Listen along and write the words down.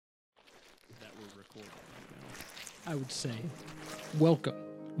I would say, welcome.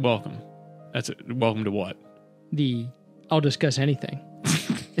 Welcome. That's it. Welcome to what? I'll discuss anything.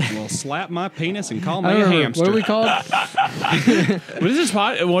 Well, slap my penis and call me I a don't remember, hamster. what are we called? What is this?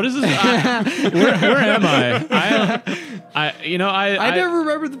 What is this? Where am I? I never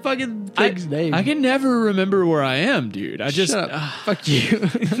remember the fucking thing's name. I can never remember where I am, dude. I just Shut up. Fuck you.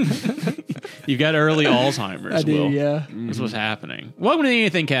 You've got early Alzheimer's. I do, Will. yeah. That's what's happening. Welcome to the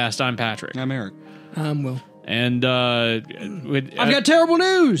Anything Cast. I'm Patrick, I'm Eric. Will. and I've got terrible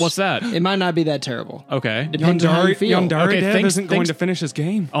news. what's that? It might not be that terrible. Okay. Depends on how you feel. Yandere Okay, Dev thanks- isn't going thanks- to finish his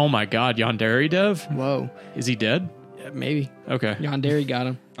game. Oh my God, Yandere Dev? Whoa. Is he dead? Yeah, maybe. Okay. Yandere got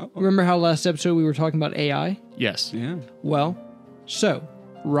him. Oh. Remember how last episode we were talking about AI? Yes. Yeah. Well, so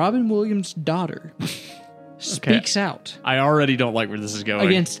Robin Williams' daughter speaks out I already don't like where this is going.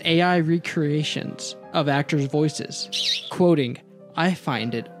 against AI recreations of actors' voices, quoting, "I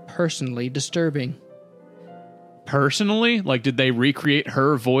find it personally disturbing." Personally, like, did they recreate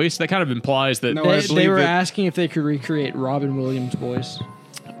her voice? That kind of implies that. No, I They believe were that- asking if they could recreate Robin Williams' voice.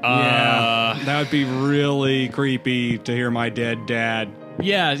 Yeah. That would be really creepy to hear my dead dad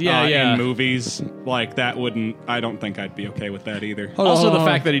yeah. in movies. Like, that wouldn't... I don't think I'd be okay with that either. Hold on, Also, hold the on.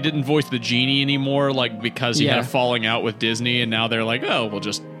 fact that he didn't voice the genie anymore, like, because he had Yeah. a falling out with Disney, and now they're like, oh, we'll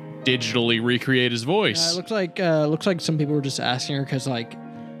just digitally recreate his voice. It looks like some people were just asking her because, like,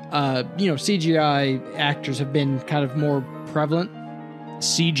 CGI actors have been kind of more prevalent.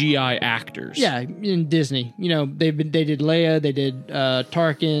 CGI actors. Yeah, in Disney, they did Leia, they did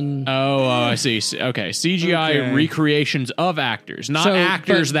Tarkin. Oh, I see. Okay, CGI Okay. recreations of actors, not So,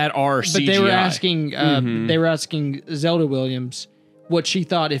 actors but- that are CGI. But they were asking Zelda Williams what she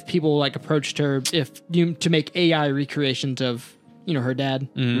thought if people like approached her to make AI recreations of her dad,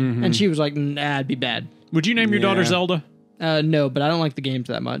 and she was like, "Nah, it'd be bad." Would you name your daughter Yeah. Zelda? No, but I don't like the games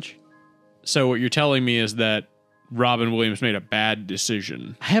that much. So what you're telling me is that Robin Williams made a bad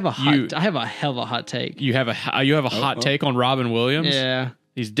decision. I have a hell of a hot take. You have a hot take on Robin Williams? Yeah,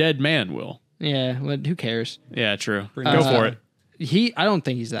 He's dead man, Will. yeah. Well, who cares? Yeah, true. Bring Go it for up. it. I don't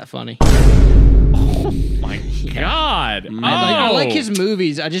think he's that funny. My God. I like Oh. his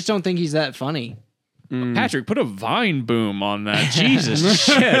movies. I just don't think he's that funny. Patrick, put a Vine boom on that. Jesus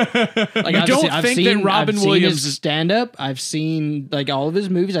shit. Like, You don't think that Robin Williams is... stand up? I've seen like all of his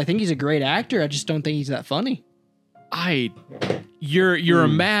movies. I think he's a great actor. I just don't think he's that funny. You're a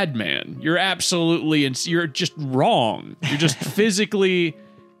madman. You're absolutely... You're just wrong. You're just physically,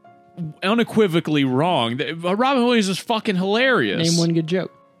 unequivocally wrong. Robin Williams is fucking hilarious. Name one good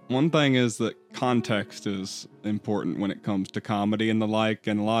joke. One thing is that context is important when it comes to comedy and the like,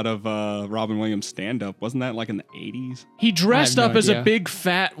 and a lot of Robin Williams stand-up, wasn't that like in the 80s? He dressed I have up no as a idea. big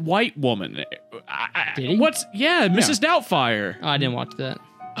fat white woman. Did he? Mrs. Doubtfire. Oh, I didn't watch that.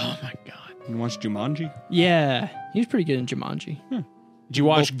 Oh my God. You watch Jumanji? Yeah, he was pretty good in Jumanji. Did you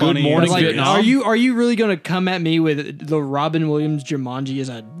watch Both Good funny Morning and Like, Vietnam? are you really going to come at me with the Robin Williams Jumanji is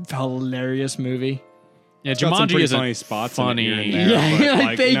a hilarious movie? Yeah, Got some Jumanji pretty isn't funny spots funny. in it here and Yeah, there, but,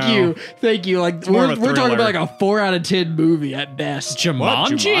 like, thank no. you. Like more we're of a talking about thriller. like a 4 out of 10 movie at best.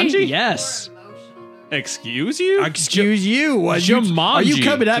 Jumanji? Jumanji? Yes. Excuse you? Excuse you. What, are Jumanji. you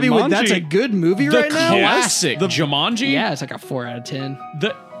coming at me with Jumanji. that's a good movie The right now? classic Jumanji? Yeah, it's like a 4 out of 10.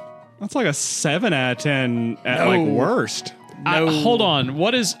 That's like a 7 out of 10 at like No. worst. Hold on.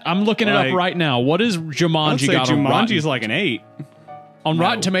 What is... I'm looking it up Like- right now. What is I'd Jumanji say got on Rotten? Jumanji's like an 8. On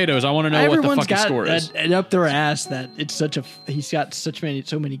Rotten Tomatoes, I want to know what the Everyone's fucking got score is. it up their ass that it's such a. He's got so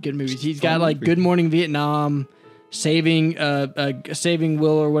many good movies. He's got like Good Morning Vietnam, Saving Will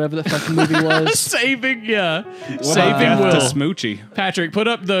or whatever the fucking movie was. Saving Death Will. to Smoochie. Patrick, put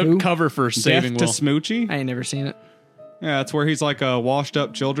up the Who? cover for Saving Death to Will. Smoochie? I ain't never seen it. Yeah, that's where he's like a washed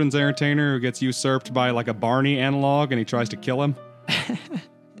up children's entertainer who gets usurped by like a Barney analog and he tries to kill him.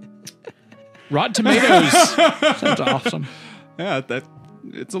 Rotten Tomatoes. Sounds awesome. Yeah,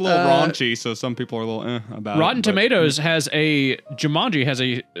 it's a little raunchy, so some people are a little about Rotten it. but- Tomatoes Jumanji has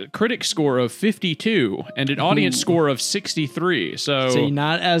a critic score of 52 and an audience score of 63. So See,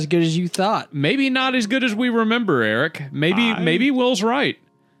 not as good as you thought. maybe not as good as we remember, Eric. Maybe Will's right.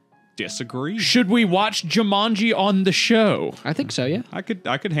 Disagree. Should we watch Jumanji on the show? I think so. Yeah. I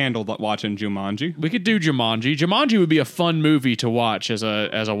could handle watching Jumanji. We could do Jumanji. Jumanji would be a fun movie to watch as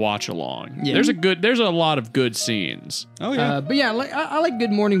a watch along. Yeah. There's a lot of good scenes. Oh yeah. But yeah, I like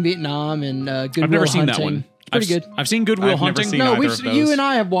Good Morning Vietnam and Good I've Will never seen Hunting. that one. Pretty good. I've seen Good Will I've never Hunting. seen No, either of those. you and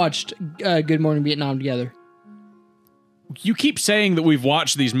I have watched Good Morning Vietnam together. You keep saying that we've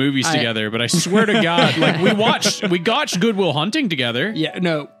watched these movies I- together, but I swear to God, like we watched Good Will Hunting together. Yeah.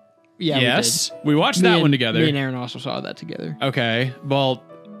 No. Yeah. Yes, we we watched did. that one together. Me and Aaron also saw that together. Okay, well,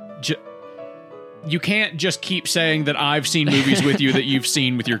 you can't just keep saying that I've seen movies with you that you've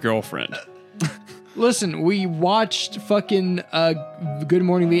seen with your girlfriend. Listen, we watched fucking Good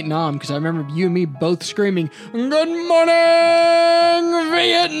Morning Vietnam because I remember you and me both screaming, "Good morning,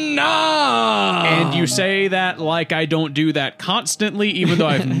 Vietnam!" And you say that like I don't do that constantly, even though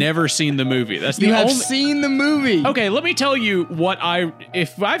I've never seen the movie. That's the You have only. seen the movie. Okay, let me tell you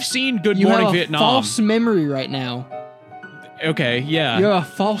if I've seen Good You Morning have a Vietnam. false memory right now. Okay, yeah. You have a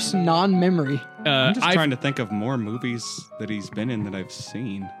false non-memory. I'm just trying to think of more movies that he's been in that I've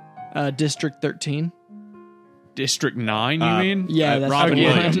seen. District 13. District 9, you mean? Yeah, that's Robin the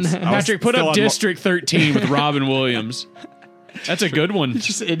one. Williams. Patrick, put up District 13 with Robin Williams. That's a good one.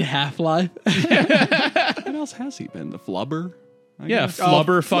 Just in Half-Life. What else has he been? The Flubber? I Yeah, guess?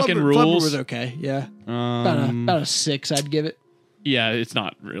 Flubber fucking rules. Flubber was okay, yeah. About a 6, I'd give it. Yeah, it's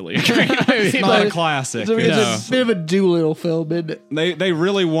not really. It's not a classic. It's a bit of a Doolittle film, isn't it? They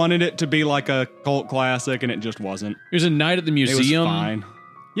really wanted it to be like a cult classic, and it just wasn't. He was a Night at the It Museum. was fine.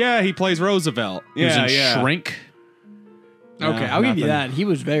 Yeah, he plays Roosevelt. He was Yeah, in yeah. Shrink. Okay, I'll give you that. He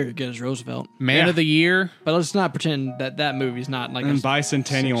was very good as Roosevelt. Man of the Year. But let's not pretend that movie's not like And a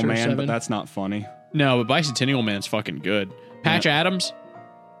Bicentennial 6 or Man, 7. but that's not funny. No, but Bicentennial Man's fucking good. Patch Adams.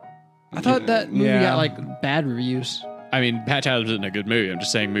 I thought that movie Yeah. got like bad reviews. I mean, Patch Adams isn't a good movie. I'm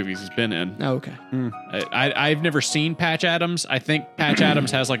just saying movies he's been in. Oh, okay. I've never seen Patch Adams. I think Patch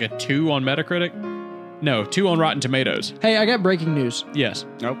Adams has like a 2 on Metacritic. No, 2 on Rotten Tomatoes. Hey, I got breaking news. Yes.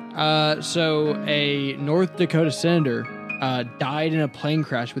 Nope. So a North Dakota senator died in a plane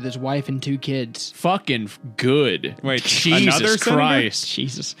crash with his wife and 2 kids. Fufucking good. Wait, Jesus another senator? Christ.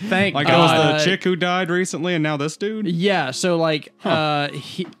 Jesus. Thank Like God. it was the chick who died recently, and now this dude? Yeah, so like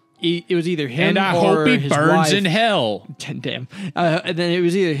it was either him And I or hope he his burns wife. in hell. Damn. And then it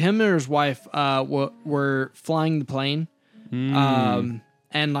was either him or his wife were flying the plane.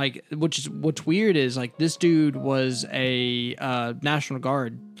 And like, what's weird is like this dude was a National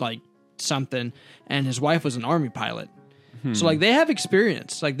Guard, like something, and his wife was an Army pilot. So like they have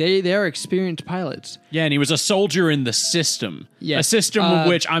experience, like they are experienced pilots. Yeah, and he was a soldier in the system. Yeah. A system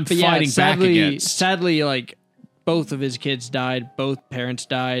which I'm but yeah, fighting back against. Sadly, like both of his kids died, both parents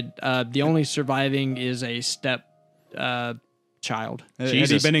died. The only surviving is a step child. Had he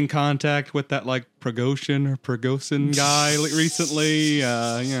Jesus. been in contact with that like Prigozhin guy recently?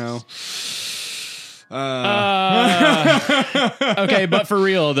 Okay, but for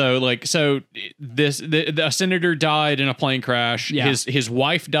real though, like so, the senator died in a plane crash. Yeah. His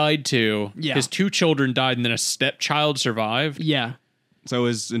wife died too. Yeah. His 2 children died, and then a stepchild survived. Yeah. So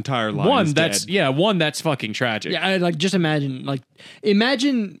his entire life One is that's dead. that's fucking tragic. Yeah, I like just imagine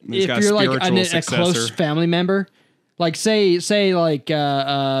He's if got a you're like spiritual a close successor. family member, like say like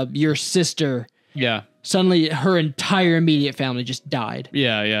your sister, yeah, suddenly her entire immediate family just died.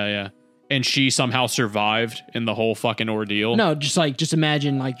 yeah. And she somehow survived in the whole fucking ordeal. No, just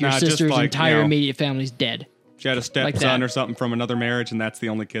imagine like your Nah, just sister's like, entire you know, immediate family's dead. She had a Like stepson that. or something from another marriage, and that's the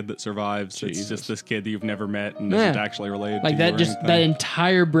only kid that survives. Jesus. It's just this kid that you've never met and Yeah. isn't actually related Like to that, you or just anything. that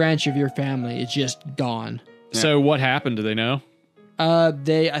entire branch of your family is just gone. So what happened? Do they know? I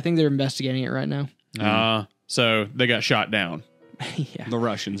think they're investigating it right now. So they got shot down. Yeah. The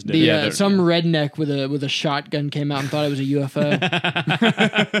Russians did. The some redneck with a shotgun came out and thought it was a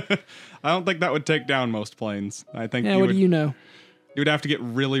UFO. I don't think that would take down most planes. I think Yeah, you what would, do you know? you would have to get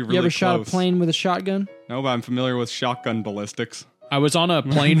really, really You ever close. shot a plane with a shotgun? No, but I'm familiar with shotgun ballistics. I was on a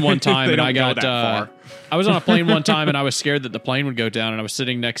plane one time They and I don't go got that far. I was on a plane one time and I was scared that the plane would go down, and I was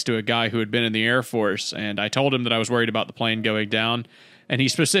sitting next to a guy who had been in the Air Force, and I told him that I was worried about the plane going down, and he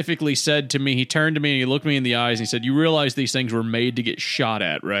specifically said to me, he turned to me and he looked me in the eyes and he said, "You realize these things were made to get shot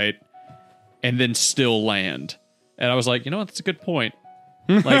at, right? And then still land." And I was like, you know what, that's a good point.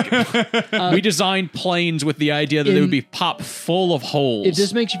 Like, we designed planes with the idea that they would be popped full of holes. If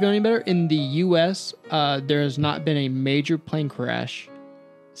this makes you feel any better, in the U.S., there has not been a major plane crash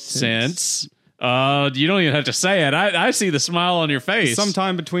since you don't even have to say it. I see the smile on your face.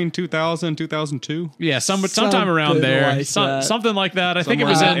 Sometime between 2000 and 2002. Yeah, sometime around Something there, like that. something like that. I think it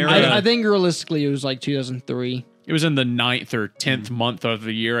was Somewhere in. in that area. I think realistically it was like 2003. It was in the 9th or 10th month of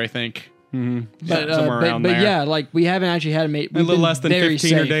the year, I think. But somewhere around there. yeah, like we haven't actually had a A little less than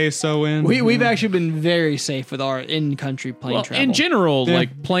 15 or days so in. We've actually been very safe with our in-country plane Well, travel. in general,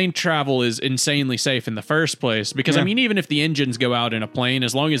 like plane travel is insanely safe in the first place because I mean, even if the engines go out in a plane,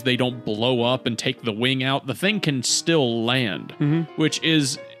 as long as they don't blow up and take the wing out, the thing can still land, which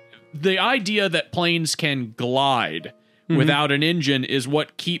is the idea that planes can glide without an engine is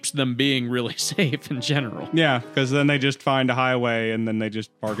what keeps them being really safe in general. Yeah, because then they just find a highway and then they just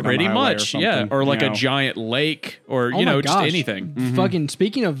park it Pretty on the highway much, or something, or like you a know. giant lake, or Oh you my know, just gosh. anything. Fucking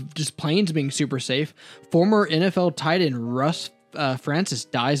speaking of just planes being super safe, former NFL tight end Russ Francis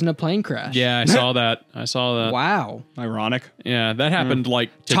dies in a plane crash. Yeah, I saw that. Wow. Ironic. Yeah, that happened like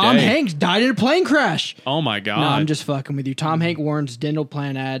today. Tom Hanks died in a plane crash. Oh my god. No, I'm just fucking with you. Tom Hanks warns dental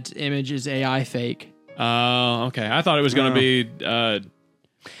plan ads image is AI fake. Oh, okay. I thought it was going to be.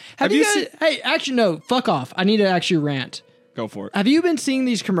 Have you guys? Hey, actually, no. Fuck off. I need to actually rant. Go for it. Have you been seeing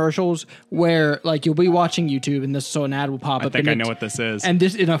these commercials where, like, you'll be watching YouTube and so an ad will pop I up? think I and know what this is. And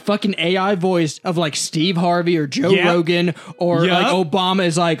this in a fucking AI voice of like Steve Harvey or Joe Yep. Rogan or Yep. like Obama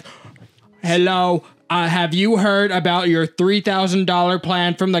is like, "Hello, have you heard about your $3,000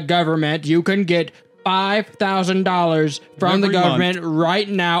 plan from the government? You can get $5,000 from the Every government right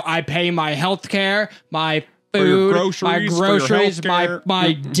now. I pay my health care, my For your food, my groceries, for your groceries, my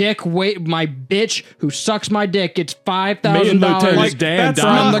healthcare. dick. Wait, my bitch who sucks my dick gets $5,000 Lieutenant Like, Dan that's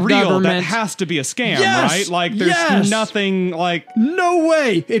died. not From the real. That government. has to be a scam, Yes! right? Like, there's Yes! nothing like. No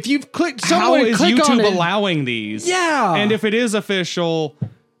way! If you've clicked, How someone is click on YouTube it. allowing these? Yeah. And if it is official,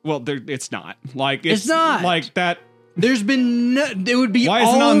 well, it's not. Like, it's not. like that. There's been it would be Why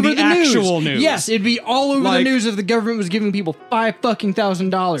isn't all it on over the news. actual news? Yes, it'd be all over the Like- news if the government was giving people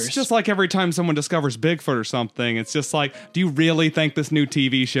 $5,000. It's just like every time someone discovers Bigfoot or something, it's just like, do you really think this new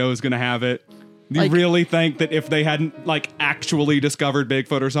TV show is going to have it? Do you Like- really think that if they hadn't like actually discovered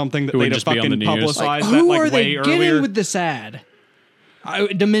Bigfoot or something, that It would they'd have just be on fucking the news. publicized who that are like they way getting earlier? with this ad?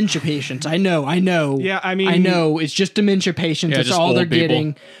 Dementia patients. I know. Yeah, I mean- I know. It's just dementia patients. Yeah, That's just all they're old people.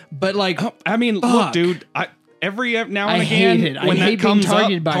 getting. But like, I mean, look, Fuck. dude. Every now and I again, hate it. I when hate that being comes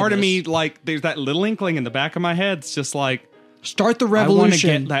targeted up, by part of this. me like there's that little inkling in the back of my head. It's just like, start the I want to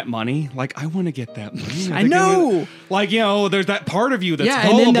revolution. get that money. Like, I want to get that money. I know. Like, you know, there's that part of you that's yeah, and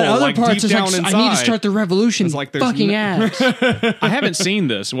gullible, then that other like part deep is down like, inside. I need to start the revolution. It's like there's fucking no- ads. I haven't seen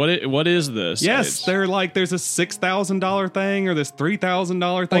this. What is this? Yes, It's- they're like there's a $6,000 thing or this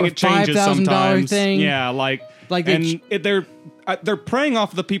 $3,000 thing. Or It changes $5,000 sometimes. thing. Yeah, like they they're preying off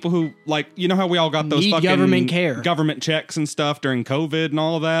of the people who like, you know how we all got those Need fucking government care. government checks and stuff during COVID and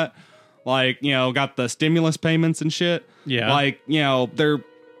all of that. Like, you know, got the stimulus payments and shit. Yeah. Like, you know, they're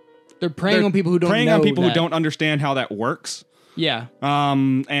Preying on people who don't preying know on people that. who don't understand how that works. Yeah.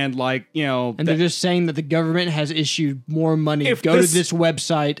 And like, you know, And they're just saying that the government has issued more money. If Go this- to this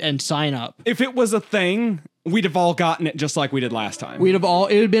website and sign up. if it was a thing, we'd have all gotten it just like we did last time. It would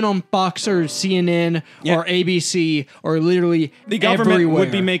have been on Fox or CNN Yeah. or ABC or literally The government everywhere.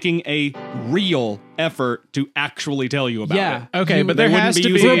 would be making a real effort to actually tell you about Yeah. it. Okay, but there They has wouldn't to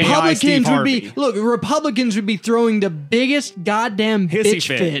be be. using AI Steve Republicans would be throwing the biggest goddamn Hissy bitch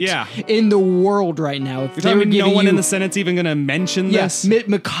fit, fit yeah. in the world right now. If You're they were telling me no giving one you, in the Senate's even going to mention yes, this? Mitt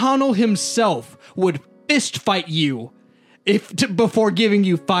McConnell himself would fist fight you before giving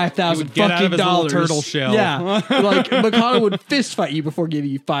you $5,000 He would get out of fucking his little dollars. turtle shell. Yeah, like McConnell would fist fight you before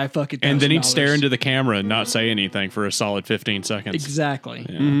giving you $5,000 fucking. And then he'd stare into the camera and not say anything for a solid 15 seconds. Exactly.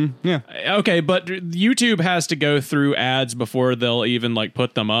 Yeah. Okay, but YouTube has to go through ads before they'll even like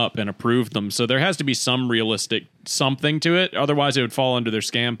put them up and approve them. So there has to be some realistic something to it. Otherwise, it would fall under their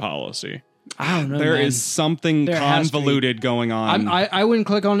scam policy. I don't know. There man. is something There has to be. convoluted going on. I wouldn't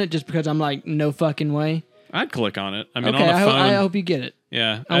click on it just because I'm like, no fucking way. I'd click on it. I mean, Okay, on the phone. I hope you get it.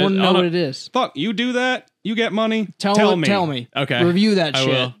 Yeah, I want to know on a- what it is. Fuck, you do that? You get money? Tell me. Tell Okay, Review that I shit.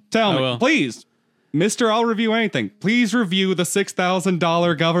 will. Tell I me. will. Please. Mister, I'll review anything. Please review the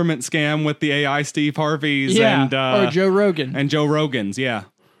 $6,000 government scam with the AI Steve Harveys Yeah, and or Joe Rogan. and Joe Rogan's. Yeah.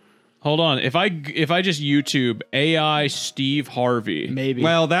 Hold on. If I just YouTube AI Steve Harvey, Maybe.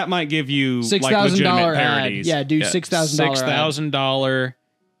 Well, that might give you like $6,000 legitimate ad. parodies. Yeah, do $6,000 ad. $6,000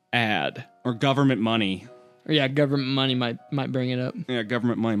 ad. Or government money. Or yeah, government money might bring it up. Yeah,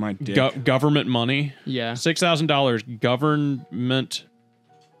 government money, my dick. Government money. Yeah. $6,000 government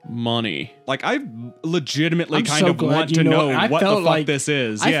money. Like, I legitimately I'm kind so of glad want you to know- know I what the felt fuck like- this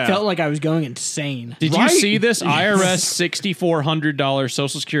is. I Yeah. felt like I was going insane. Did you Right? see this IRS $6,400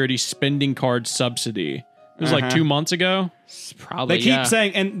 Social Security spending card subsidy? It was like 2 months ago. Probably. They keep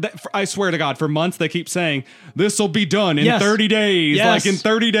saying, and I swear to God, for months they keep saying, this will be done in Yes. 30 days. Yes. Like in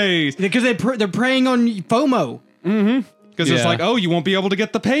 30 days. because they're preying on FOMO. Because it's Yeah. like, oh, you won't be able to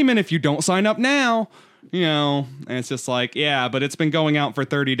get the payment if you don't sign up now. You know, and it's just like, yeah, but it's been going out for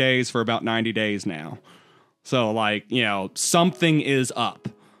 30 days for about 90 days now. So, like, you know, something is up.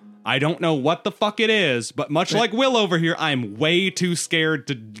 I don't know what the fuck it is, but much like Will over here, I'm way too scared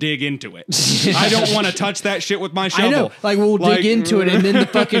to dig into it. I don't want to touch that shit with my shovel. I know. Like, we'll dig into it, and then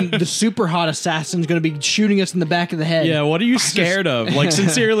the super hot assassin's going to be shooting us in the back of the head. Yeah, what are you scared of? Like,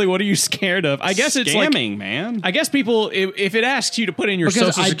 sincerely, what are you scared of? I guess it's scamming, like, man. I guess people, if it asks you to put in your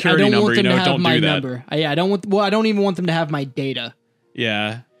Because social security number, don't do that. Number. I don't even want them to have my data.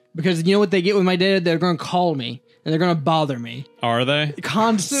 Yeah. Because you know what they get with my data? They're going to call me. And they're going to bother me. Are they?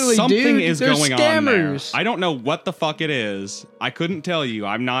 Constantly, Something dude. is They're going scammers. on there. I don't know what the fuck it is. I couldn't tell you.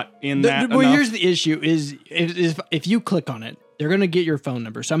 I'm not in that Well, enough. here's the issue is if you click on it, they're going to get your phone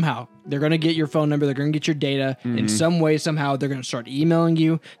number somehow. They're going to get your phone number. They're going to get your data in some way, somehow. They're going to start emailing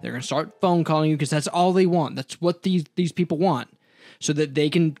you. They're going to start phone calling you because that's all they want. That's what these people want. So that they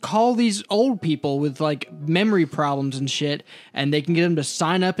can call these old people with like memory problems and shit, and they can get them to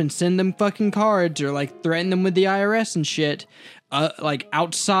sign up and send them fucking cards or like threaten them with the IRS and shit, like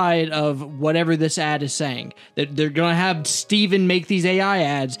outside of whatever this ad is saying. That they're gonna have Steven make these AI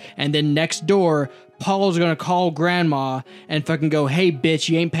ads, and then next door, Paul's gonna call grandma and fucking go, "Hey bitch,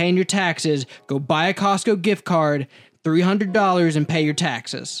 you ain't paying your taxes. Go buy a Costco gift card, $300, and pay your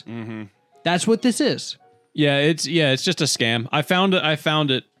taxes." Mm-hmm. That's what this is. Yeah, it's just a scam. I found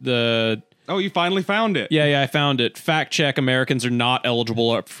it. Oh, you finally found it. Yeah, I found it. Fact check: Americans are not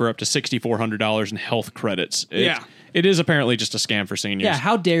eligible for up to $6,400 in health credits. It is apparently just a scam for seniors. Yeah,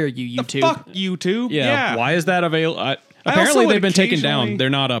 how dare you, YouTube? Fuck YouTube. Yeah. Why is that available? Apparently they've been taken down. They're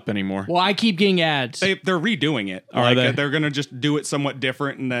not up anymore. Well, I keep getting ads. They're redoing it. Are they? They're going to just do it somewhat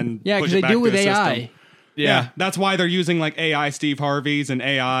different and then because they do it with AI. System. Yeah, that's why they're using like AI Steve Harveys and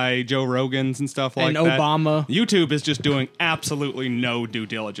AI Joe Rogans and stuff like that. And Obama. YouTube is just doing absolutely no due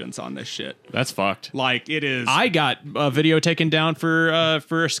diligence on this shit. That's fucked. Like, it is. I got a video taken down for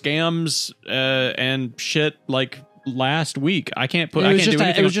scams and shit like last week. I can't do anything.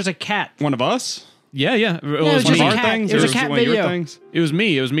 It was just a cat. One of us? Yeah. It was just a cat. It was a cat video. It was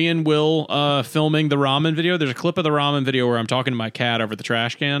me. It was me and Will filming the ramen video. There's a clip of the ramen video where I'm talking to my cat over the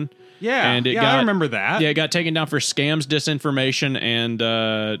trash can. Yeah, and I remember that. Yeah, it got taken down for scams, disinformation,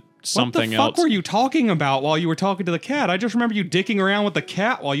 and something else. What the fuck were you talking about while you were talking to the cat? I just remember you dicking around with the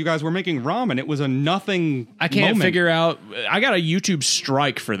cat while you guys were making ramen. It was a nothing I can't moment. figure out. I got a YouTube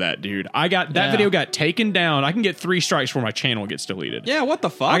strike for that, dude. That video got taken down. I can get 3 strikes before my channel gets deleted. Yeah, what the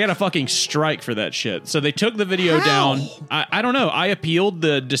fuck? I got a fucking strike for that shit. So they took the video down. I don't know. I appealed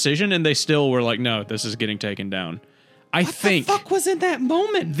the decision, and they still were like, no, this is getting taken down. What the fuck was in that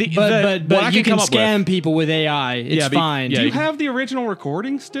moment? But you can scam people with AI. It's fine. Do you have the original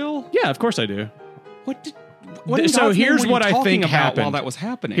recording still? Yeah, of course I do. So here's what I think happened while that was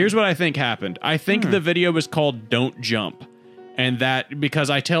happening. Here's what I think happened. I think the video was called "Don't Jump," and that because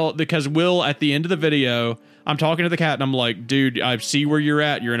Will at the end of the video, I'm talking to the cat and I'm like, dude, I see where you're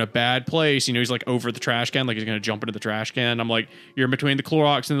at. You're in a bad place. You know, he's like over the trash can, like he's gonna jump into the trash can. I'm like, you're in between the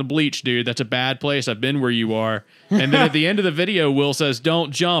Clorox and the bleach, dude. That's a bad place. I've been where you are. And then at the end of the video, Will says,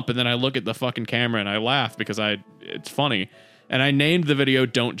 "Don't jump," and then I look at the fucking camera and I laugh because it's funny. And I named the video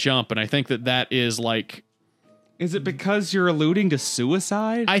 "Don't Jump," and I think that is like. Is it because you're alluding to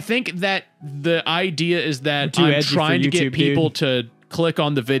suicide? I think that the idea is that I'm trying to get people to click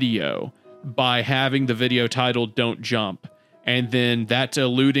on the video by having the video titled "Don't Jump," and then that's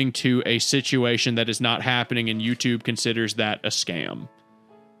alluding to a situation that is not happening, and YouTube considers that a scam.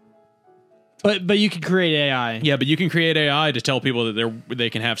 But you can create AI. Yeah, but you can create AI to tell people that they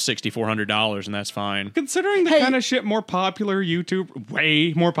can have $6,400, and that's fine. Considering the kind of shit way more popular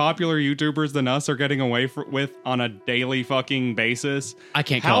YouTubers than us are getting away with on a daily fucking basis. I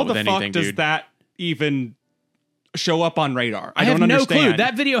can't come up with anything, dude. How the fuck does that even show up on radar? I have don't no understand. clue.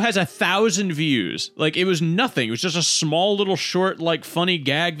 That video has 1,000 views. Like, it was nothing. It was just a small little short, like, funny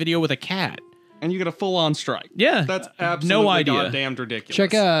gag video with a cat. And you get a full-on strike. Yeah. That's absolutely no idea. Goddamn ridiculous.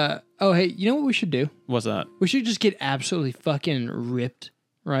 Check, oh, hey, you know what we should do? What's that? We should just get absolutely fucking ripped,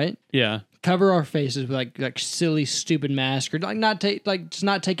 right? Yeah. Cover our faces with like silly, stupid mask, or just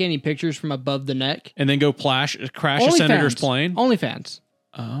not take any pictures from above the neck. And then go crash a senator's plane? OnlyFans.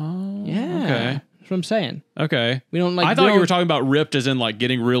 Oh. Yeah. Okay. That's what I'm saying. Okay. We don't like. I thought you were talking about ripped as in like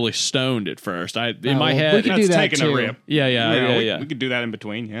getting really stoned at first. In my head, we could do that taking too. a rip. Yeah. We could do that in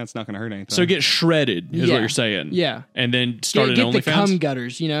between. Yeah, it's not going to hurt anything. So get shredded is what you're saying. Yeah. And then start an get OnlyFans. the cum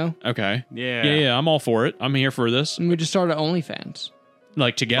gutters, you know. Okay. Yeah. I'm all for it. I'm here for this. And we just start an OnlyFans.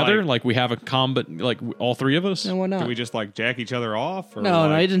 Like together, like we have a combat, like all 3 of us. No, why not? Do we just like jack each other off? Or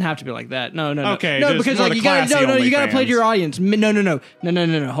No, it doesn't have to be like that. No. Okay, no, just because more like the you gotta classy you gotta play to your OnlyFans. audience.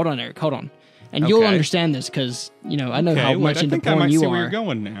 No. Hold on, Eric. Hold on. And you'll Okay. understand this because I know how much I into think I porn might you see are. where you're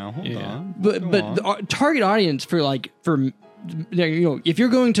going now. Hold on. But Go the on. target audience for if you're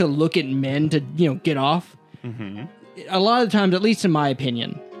going to look at men to get off, a lot of times, at least in my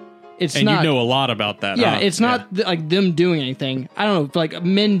opinion, it's and not. You know a lot about that. Yeah, huh? it's not like them doing anything. I don't know, like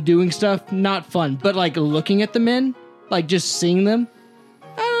men doing stuff, not fun. But like looking at the men, like just seeing them,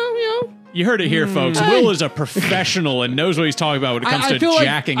 You heard it here, folks. Will is a professional and knows what he's talking about when it comes to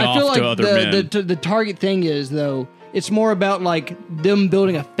jacking off to other men. The target thing is, though, it's more about like them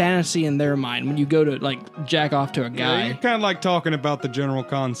building a fantasy in their mind when you go to like jack off to a guy. Yeah, you're kind of like talking about the general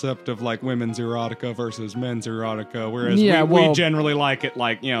concept of like women's erotica versus men's erotica, whereas we generally like it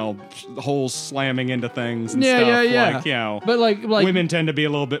like, holes slamming into things and stuff. Like, but like women tend to be a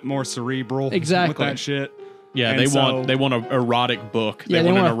little bit more cerebral with that shit. Yeah, they want an erotic book. Yeah,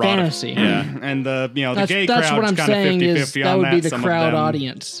 they want an erotic fantasy. Yeah, and the gay crowd's kind of 50-50 on that. That would be the crowd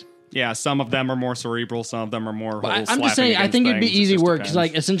audience. Yeah, some of them are more cerebral, some of them are more. I'm just saying, I think it'd be easy work because,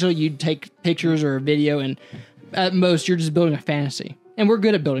 like, essentially, you'd take pictures or a video, and at most, you're just building a fantasy, and we're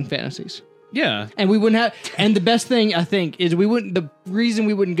good at building fantasies. Yeah, and we wouldn't have. And the best thing I think is the reason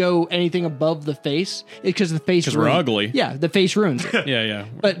we wouldn't go anything above the face is because the face. Because we're ugly. Yeah, the face ruins it. yeah.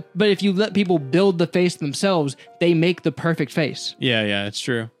 But if you let people build the face themselves, they make the perfect face. Yeah, it's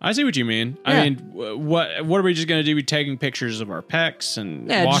true. I see what you mean. Yeah. I mean, what are we just gonna do? Be taking pictures of our pecs and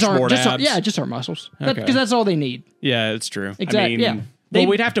washboard abs? Just our muscles. Okay. Because that's all they need. Yeah, it's true. Exactly. I mean, Well,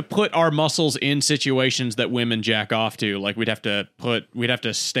 we'd have to put our muscles in situations that women jack off to. Like we'd have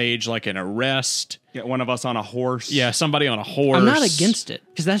to stage like an arrest. Get one of us on a horse. Yeah, somebody on a horse. I'm not against it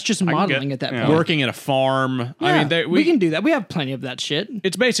because that's just modeling at that point. Working at a farm. Yeah, I mean, we can do that. We have plenty of that shit.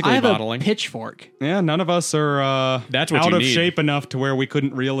 It's basically modeling. A pitchfork. Yeah, none of us are that's what out you of need. shape enough to where we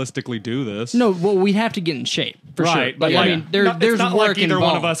couldn't realistically do this. No, well, we have to get in shape for sure. But I mean, there's it's not work like either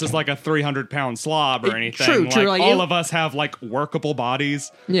involved. one of us is like a 300-pound slob or anything. True. Like all of us have like workable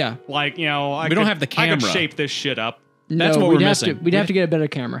bodies. Yeah. Like we don't have the camera. I could shape this shit up. That's what we're missing. We'd have to get a better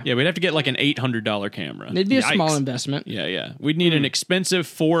camera. Yeah, we'd have to get like an $800 camera. It'd be a small investment. Yeah. We'd need an expensive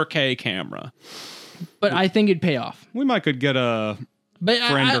 4K camera. But I think it'd pay off. We might could get a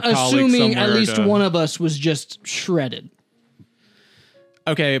friend or colleague assuming at least one of us was just shredded.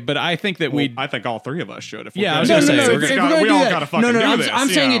 Okay, but I think that I think all three of us should. If I we're was gonna gonna say, we all gotta fucking do this. I'm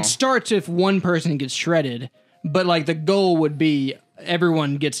saying it starts if one person gets shredded, but like the goal would be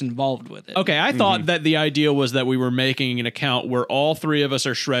everyone gets involved with it. Okay, I thought that the idea was that we were making an account where all three of us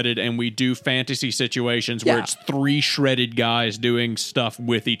are shredded and we do fantasy situations where it's three shredded guys doing stuff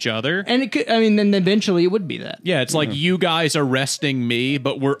with each other. And it could, then eventually it would be that. Yeah, it's like you guys arresting me,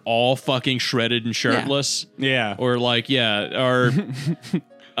 but we're all fucking shredded and shirtless. Yeah. Or like, or... and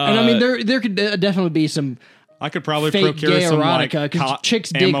I mean, there could definitely be some... I could probably fake procure gay some erotica, like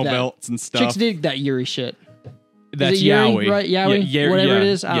chicks dig ammo that. belts and stuff. Chicks dig that Yuri shit. That's Yuri, Yowie. right? Yowie? Yeah, whatever it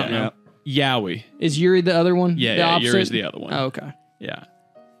is? I don't know. Yowie. Is Yuri the other one? Yeah, the Yuri's the other one. Oh, okay. Yeah.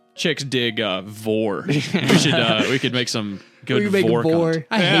 Chicks dig vor. We could make some good we could make vor. Vor.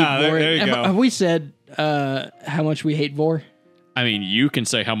 I hate Vor. There you go. Have we said how much we hate Vor? I mean, you can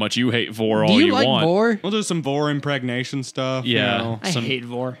say how much you hate vor Do all you you like want. Vor? We'll do some Vor impregnation stuff. Yeah. I hate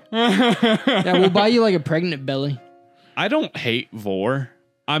Vor. Yeah, we'll buy you like a pregnant belly. I don't hate vor.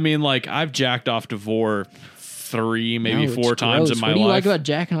 I mean, like, I've jacked off to vor 3, maybe 4 times in my life. What do you like about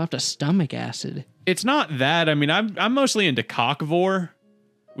jacking off to stomach acid? It's not that. I mean, I'm mostly into cock vor,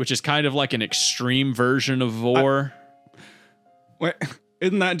 which is kind of like an extreme version of vor. Wait,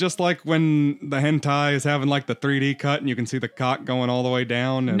 isn't that just like when the hentai is having like the 3D cut and you can see the cock going all the way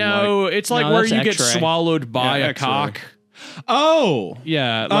down? And no, it's like where you get swallowed by a X-ray. cock. Oh,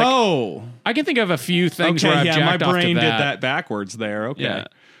 yeah. Like, I can think of a few things where I've jacked my brain off to did that backwards there. Okay. Yeah.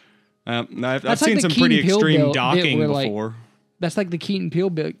 I've like seen the some Key pretty and Peele extreme bit docking where, like, before. That's like the Keaton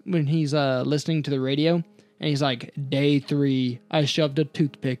Peele bit when he's listening to the radio and he's like, "Day 3, I shoved a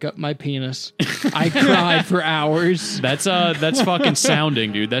toothpick up my penis. I cried for hours." That's fucking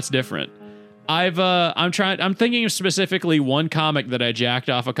sounding, dude. That's different. I'm thinking of specifically one comic that I jacked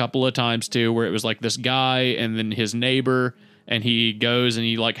off a couple of times too, where it was like this guy and then his neighbor, and he goes and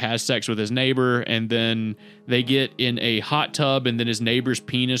he like has sex with his neighbor, and then they get in a hot tub, and then his neighbor's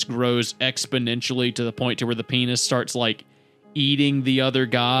penis grows exponentially to the point to where the penis starts like eating the other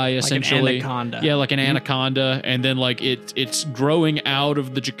guy, essentially. Like an anaconda. Yeah, like an anaconda, and then like it's growing out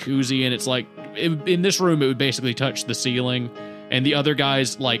of the jacuzzi, and it's like in this room it would basically touch the ceiling, and the other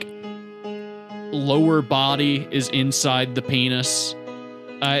guy's like lower body is inside the penis.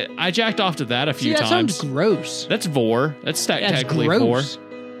 I jacked off to that a few that times. sounds gross. That's vor. That's technically vor. gross.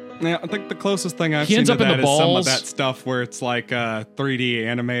 Yeah, I think the closest thing I've He seen ends to up in that the is some of balls. that stuff where it's like 3D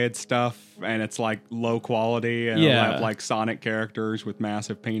animated stuff, and it's like low quality, and it'll have like Sonic characters with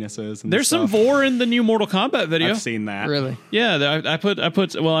massive penises. And There's some stuff. vor in the new Mortal Kombat video. I've seen that. Really? Yeah, I put.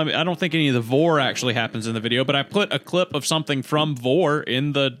 Well, I mean, I don't think any of the vor actually happens in the video, but I put a clip of something from vor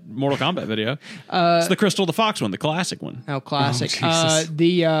in the Mortal Kombat video. It's the Crystal the Fox one, the classic one. How classic. Jesus.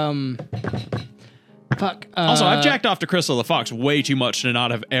 Fuck. Also, I've jacked off to Crystal the Fox way too much to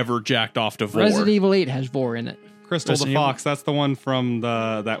not have ever jacked off to vor. Resident Evil 8 has vor in it. Crystal Resident the Evil? Fox. That's the one from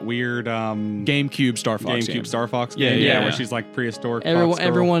that weird GameCube Star Fox. GameCube Star Fox Yeah, game. yeah. Where she's like prehistoric. Fox girl.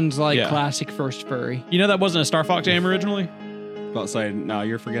 Everyone's like Yeah. classic first furry. You know that wasn't a Star Fox game originally? About to say, no,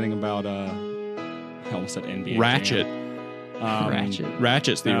 you're forgetting about I almost said NBA. Ratchet. Ratchet.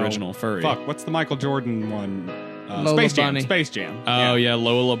 Ratchet's the No. original furry. Fuck, what's the Michael Jordan one? Lola Space Jam. Bunny. Space Jam. Oh yeah,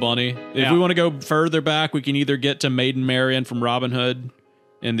 Lola Bunny. If Yeah. we want to go further back, we can either get to Maiden Marian from Robin Hood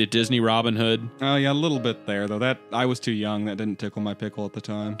and the Disney Robin Hood. Oh yeah, a little bit there though. That I was too young. That didn't tickle my pickle at the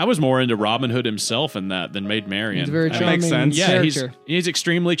time. I was more into Robin Hood himself in that than Maid Marian. He's a very That charming makes sense. Yeah, character. he's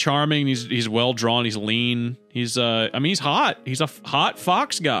extremely charming. He's well drawn. He's lean. He's he's hot. He's a hot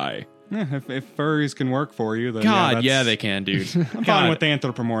fox guy. Yeah, if furries can work for you, then God, yeah, they can, dude. I'm fine with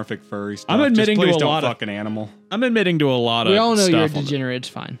anthropomorphic furry stuff. I'm admitting Just to please a don't lot of- fuck an animal. I'm admitting to a lot of We all know you're a stuff on the- degenerate. It's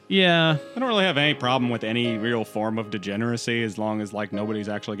fine. Yeah, I don't really have any problem with any real form of degeneracy as long as like nobody's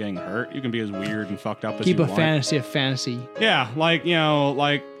actually getting hurt. You can be as weird and fucked up as Keep you a want. fantasy a fantasy. Yeah, like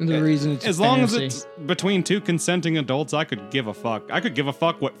The reason it's as a long as fantasy. it's between two consenting adults, I could give a fuck. I could give a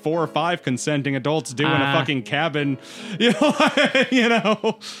fuck what 4 or 5 consenting adults do in a fucking cabin. You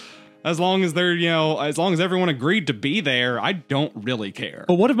know. As long as they're, as long as everyone agreed to be there, I don't really care.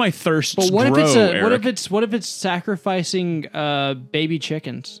 but what if my thirsts But what grow, if it's Eric? what if it's sacrificing baby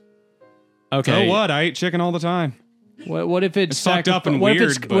chickens? Okay, So what? I eat chicken all the time. What if it's, It's fucked up and what if weird,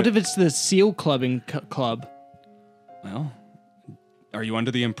 it's, but- what if it's the seal clubbing club? Well, are you under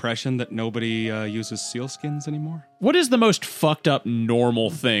the impression that nobody uses sealskins anymore? What is the most fucked up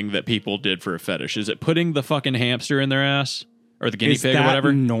normal thing that people did for a fetish? Is it putting the fucking hamster in their ass? Or the guinea pig or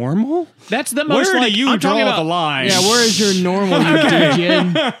whatever? Normal? That's the most Where like, do you I'm draw talking about, the line? Yeah, where is your normal, you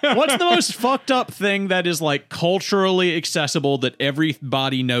degen? What's the most fucked up thing that is like culturally accessible that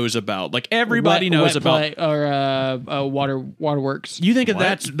everybody knows about? Like everybody knows about. Or waterworks. You think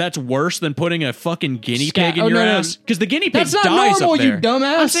that's worse than putting a fucking guinea pig in Oh, your no, no. ass? Because the guinea pig That's not dies normal, up there. you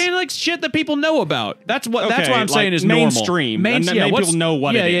dumbass. I'm saying like shit that people know about. That's what Okay, I'm saying like is normal. mainstream. And then maybe what's- people know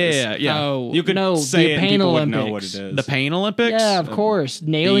what it is. Yeah. Oh, You could no, say the it and Pain people would Olympics. know what it is. The Pain Olympics? Yeah, of course.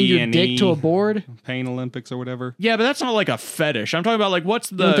 Nailing your dick to a board. Pain Olympics or whatever. Yeah, but that's not like a fetish. I'm talking about like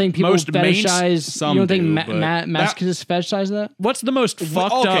what's You don't the think people most fetishize? Some You don't think do, but masochists fetishize that? what's the most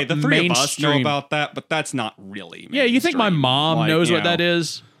fucked Okay, up the three of us know mainstream- about that, but that's not really Yeah, you think my mainstream. mom Like, knows you what that know,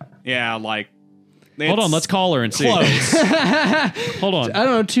 is? Yeah, like... Hold on, let's call her and see. Close. Hold on. I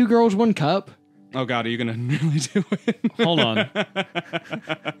don't know. 2 girls, 1 cup. Oh god, are you gonna really do it? Hold on.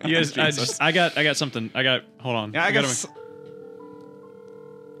 You guys, I got something. Hold on. Yeah, I got...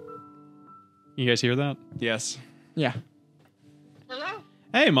 You guys hear that? Yes. Yeah. Hello?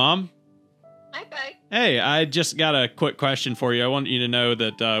 Hey, Mom. Hi, babe. Hey, I just got a quick question for you. I want you to know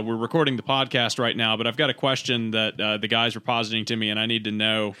that we're recording the podcast right now, but I've got a question that the guys were positing to me, and I need to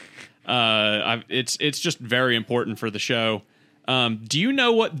know. It's just very important for the show. Do you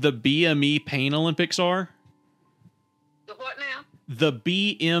know what the BME Pain Olympics are? The what now? The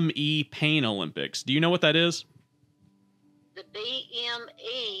BME Pain Olympics. Do you know what that is? The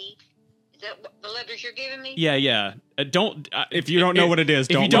BME. Is that what the letters you're giving me? Yeah. Don't. If you don't know what it is,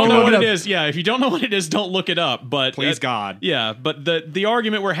 if don't you don't look know it what up. it is, yeah. If you don't know what it is, don't look it up. But Please God. Yeah, but the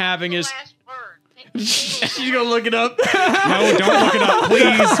argument we're having The is. last word. She's gonna look it up. No, don't look it up.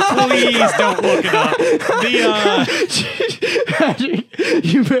 Please don't look it up.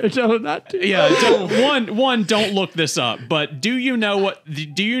 You better tell her not to. Yeah, don't look this up. But do you know what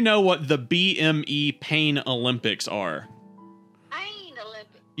the BME Pain Olympics are? Pain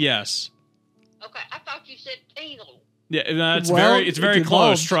Olympics. Yes. Okay, I thought you said penal. Yeah, no, it's Well, very it's close.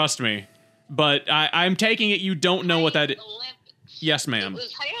 involved. Trust me. But I'm taking it you don't know what that is. Olympics. Yes, ma'am. It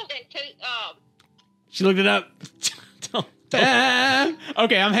was held in She looked it up.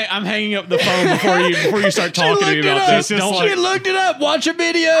 Okay, I'm hanging up the phone before you start talking to me about this. Don't She looked it up. Watch a I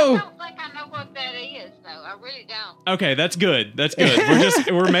video. don't think I know what that is, though. I really don't. Okay, that's good.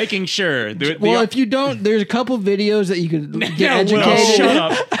 We're making sure. Well, if you don't, there's a couple videos that you could get Will, educated. shut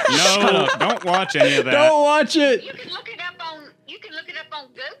up. No, don't watch any of that. Don't watch it. You can look it up on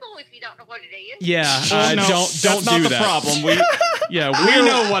Google if you don't know what it is. Yeah, Oh, no, don't that's do not the that. problem. Yeah, We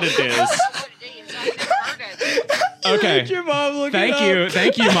know what it is. I don't know what it is. I've never heard of it. Okay. Your mom look Thank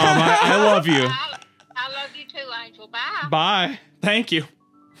you, Mom. I love you. I love you too, Angel. Bye. Bye. Thank you.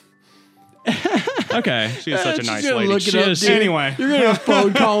 Okay. She is such a nice gonna lady. look it up, dude. Anyway, You're gonna have a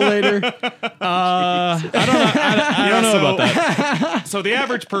phone call later. I don't know about that. so the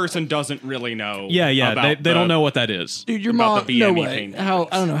average person doesn't really know. Yeah. about They don't know what that is. Dude, your About mom. the No BME way. thing. How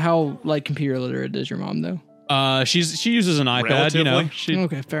I don't know how like computer literate is your mom though. She uses an iPad. You know. Relatively. She,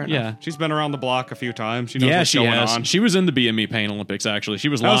 Okay, fair enough. Yeah. She's been around the block a few times. She knows Yeah, what's she going has. on. She was in the BME Pain Olympics. Actually, she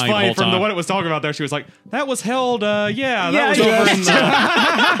was That was lying the funny whole from time. what it was talking about there. She was like, "That was held. That was yeah. over in the.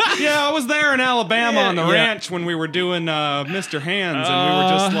 Yeah, I was there in Alabama on the Yeah. ranch when we were doing Mr. Hands, and we were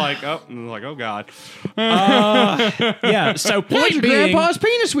just like, oh god. Yeah. So That's point your being, grandpa's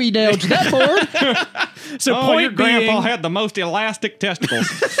penis we nailed to that board. so Oh, point your grandpa being, had the most elastic testicles.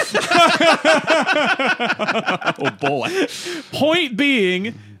 Oh boy. point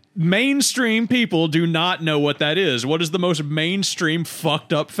being, mainstream people do not know what that is. What is the most mainstream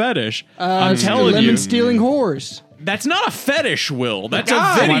fucked up fetish? I'm telling lemon you, stealing whores. that's not a fetish, Will. That's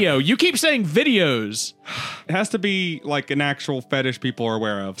God. a video. You keep saying videos. It has to be like an actual fetish people are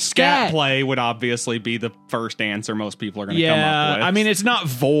aware of. Scat. Scat play would obviously be the first answer most people are going to come Yeah, up with. I mean, it's not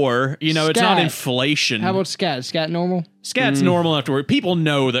vor. You know, it's not Scat. inflation. How about scat? Is scat normal? Scat's normal enough to where people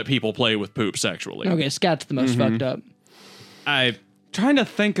know that people play with poop sexually. Okay, scat's the most fucked up. I trying to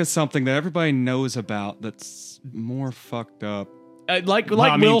think of something that everybody knows about that's more fucked up. like Well,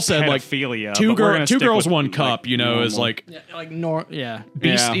 I mean, Will said, like pedophilia, two but we're gonna two stick girls, with, one like, cup. You know, is normal. like Yeah.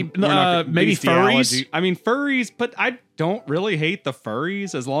 beast, Yeah, we're not gonna- maybe furries. bestiality. I mean furries, but I don't really hate the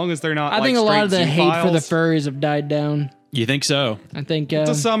furries as long as they're not. I like think a lot of the straight hate for the zoophiles. furries have died down. You think so? I think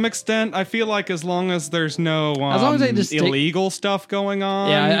To some extent, I feel like as long as there's no As long as they just stick- illegal stuff going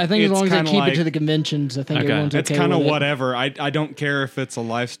on, I think as it's long as they kinda keep like, it to the conventions, I think Okay. everyone's okay it's kind of with it. whatever. I don't care if it's a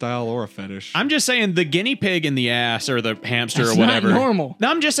lifestyle or a fetish. I'm just saying the guinea pig in the ass or the hamster That's or not whatever. normal. No,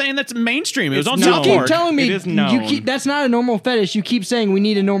 I'm just saying that's mainstream. It was It's on known. South You keep Park. telling me It is known. that's not a normal fetish. You keep saying we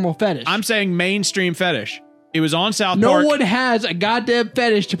need a normal fetish. I'm saying mainstream fetish. It was on South no Park. one has a goddamn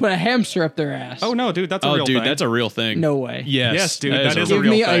fetish to put a hamster up their ass. oh no, dude, that's a Oh, real dude, thing. that's a real thing. No way. Yes, dude, that is a Give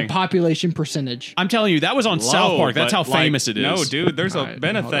real me thing. a population percentage. I'm telling you, that was on Low, South Park. That's but, how like, famous it is. No, dude, there's Alright,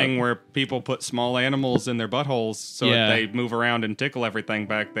 been a hold thing where people put small animals in their buttholes so Yeah. that they move around and tickle everything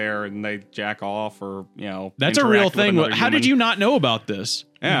back there, and they jack off or That's a real interact with thing. another How did human. you not know about this?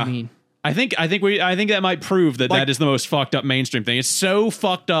 Yeah, I mean, I think that might prove that Like- that is the most fucked up mainstream thing. It's so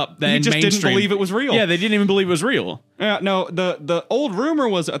fucked up that you just didn't mainstream, believe it was real. Yeah, they didn't even believe it was real. Yeah, no, the old rumor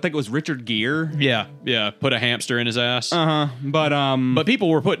was I think it was Richard Gere. Yeah. Put a hamster in his ass. But But people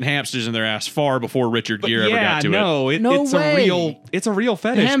were putting hamsters in their ass far before Richard Gere ever got to no, No it's way. it's a real the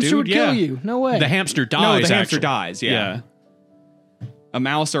fetish, hamster dude. would yeah. kill you. No way. it. The hamster dies. No, the hamster actually. dies. Yeah. A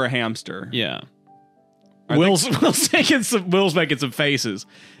mouse or a hamster. Yeah. I Will's making some faces.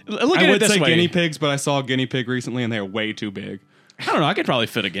 Look I at it would this say way. guinea pigs, but I saw a guinea pig recently, and they are way too big. I don't know. I could probably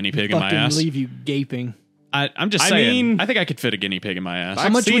fit a guinea pig in my Fucking ass. leave you gaping. I'm just I saying. mean- I think I could fit a guinea pig in my ass.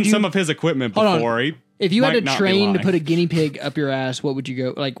 I've much seen would you- some of his equipment Hold on. before. He If you had might to not be train to lying. put a guinea pig up your ass, what would you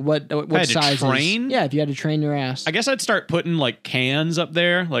go? Like what had to size? train? Yeah, if you had to train your ass. I guess I'd start putting like cans up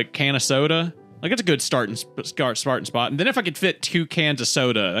there, like can of soda. Like it's a good start and spot. And then if I could fit 2 cans of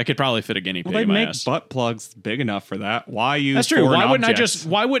soda, I could probably fit a guinea pig Well, they in my make ass. butt plugs big enough for that. Why use? That's true. foreign Why wouldn't objects? I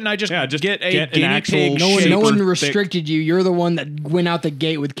just Yeah, just get a get an guinea actual pig? no one, shape no one thick- restricted you. You're the one that went out the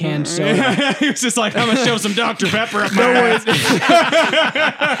gate with canned soda. He was just like, I'm gonna shove some Dr. Pepper up my ass.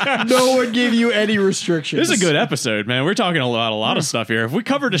 No one gave you any restrictions. This is a good episode, man. We're talking a lot of stuff here. Have we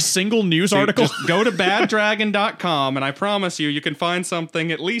covered a single news article? Just go to baddragon.com, and I promise you can find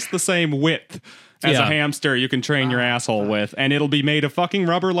something at least the same width as Yeah. a hamster you can train your asshole with, and it'll be made of fucking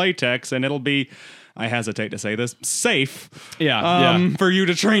rubber latex, and it'll be, I hesitate to say this, safe. Yeah. For you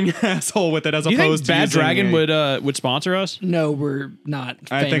to train your asshole with it, as Do you think opposed to Bad using Dragon a- would sponsor us? No, we're not.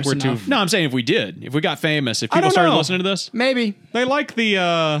 I think famous we're too- enough. No, I'm saying if we did, if we got famous, if I people don't started know. listening to this. Maybe. They like the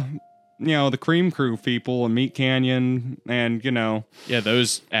the Cream Crew people and Meat Canyon, and Yeah,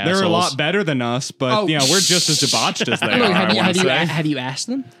 those assholes. they're a lot better than us, but Oh, we're just as debauched as they Look, are. I wanna say. have you asked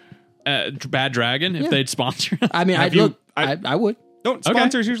them? Bad Dragon, if Yeah. they'd sponsor us. I mean, Have you- I would. Don't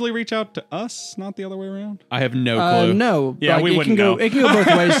sponsors usually reach out to us, not the other way around? I have no clue. No. Yeah, like, we it wouldn't can go. know. It can go both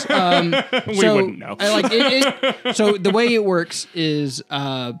ways. We wouldn't know. So the way it works is,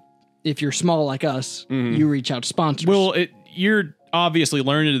 if you're small like us, you reach out to sponsors. Well, you're obviously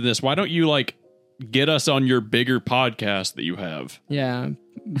learning this. Why don't you get us on your bigger podcast that you have? yeah,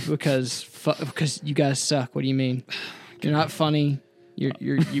 because you guys suck. What do you mean? You're not funny.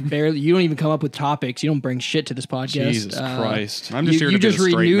 You barely, you don't even come up with topics. You don't bring shit to this podcast. Jesus Christ. I'm just here to you be just a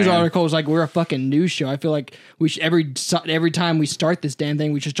read straight news man. articles like we're a fucking news show. I feel like we should every time we start this damn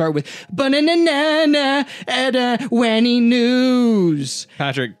thing, we should start with banana Wanny news.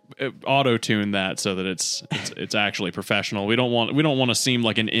 Patrick, auto-tune that so that it's actually professional. We don't want to seem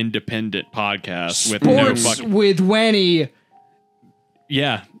like an independent podcast with no Sports fucking. with Wanny.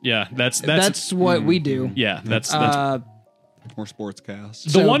 Yeah, That's what we do. yeah, that's Or sportscast. the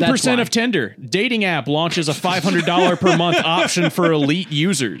So 1% that's why. of Tinder. Dating app launches a $500 per month option for elite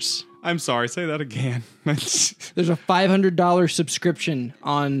users. I'm sorry, say that again. There's a $500 subscription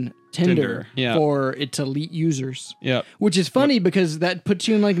on Tinder, Yeah. for its elite users. Yep. Which is funny because that puts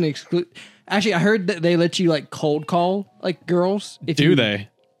you in like an exclusive. Actually, I heard that they let you like cold call like girls. If Do you, they?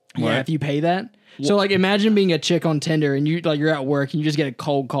 Yeah, if you pay that. So like, imagine being a chick on Tinder and you're at work and you just get a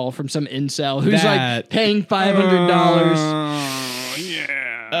cold call from some incel who's That- like paying $500.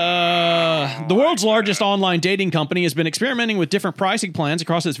 The world's largest online dating company has been experimenting with different pricing plans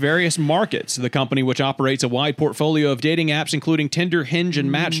across its various markets. The company, which operates a wide portfolio of dating apps, including Tinder, Hinge, and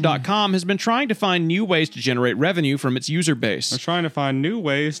Match.com, has been trying to find new ways to generate revenue from its user base. They're trying to find new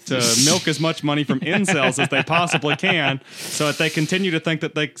ways to milk as much money from incels as they possibly can, so that they continue to think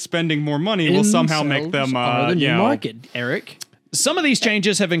that they spending more money will somehow make them, are the new market, Eric. Some of these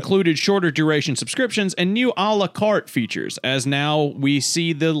changes have included shorter duration subscriptions and new a la carte features, as now we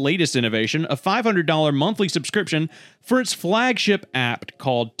see the latest innovation, a $500 monthly subscription for its flagship app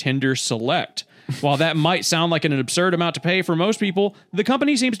called Tinder Select. While that might sound like an absurd amount to pay for most people, the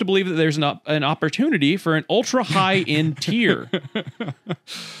company seems to believe that there's an opportunity for an ultra high-end tier.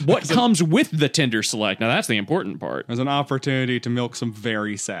 What comes with the Tinder Select? Now, that's the important part. There's an opportunity to milk some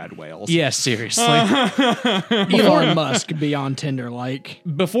very sad whales. Yes, seriously. Elon Musk be on Tinder like.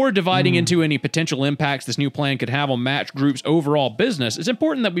 Before dividing into any potential impacts this new plan could have on Match Group's overall business, it's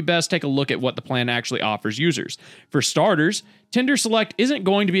important that we best take a look at what the plan actually offers users. For starters, Tinder Select isn't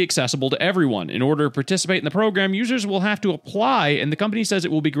going to be accessible to everyone. In order to participate in the program, users will have to apply, and the company says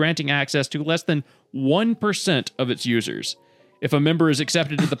it will be granting access to less than 1% of its users. If a member is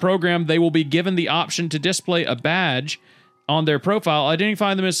accepted to the program, they will be given the option to display a badge on their profile,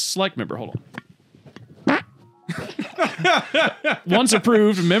 identifying them as a Select member. Hold on. Once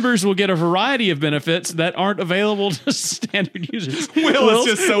approved, members will get a variety of benefits that aren't available to standard users. Will is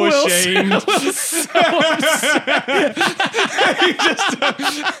just so ashamed.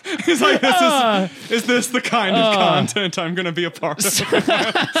 He's like, is this the kind of content I'm going to be a part of?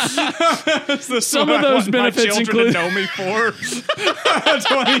 Is this Some what of I those want benefits my children include- to know me for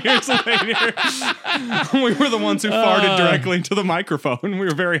 20 years later. We were the ones who farted directly into the microphone. We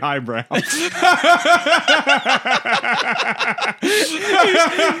were very highbrow.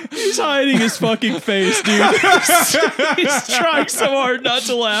 He's hiding his fucking face, dude. He's trying so hard not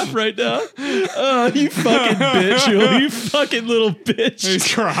to laugh right now. You fucking bitch, you fucking little bitch.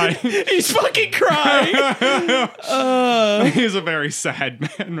 He's crying. He's fucking crying. He's a very sad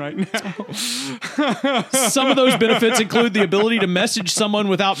man right now. Some of those benefits include the ability to message someone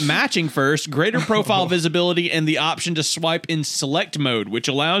without matching first, greater profile visibility, and the option to swipe in select mode, which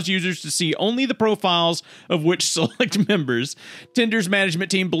allows users to see only the profiles of which select members. Tinder's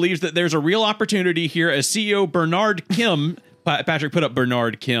management team believes that there's a real opportunity here, as CEO Bernard Kim, Patrick put up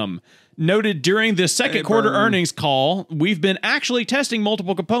Bernard Kim, noted during the second quarter earnings call, we've been actually testing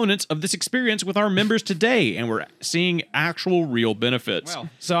multiple components of this experience with our members today, and we're seeing actual real benefits. Well,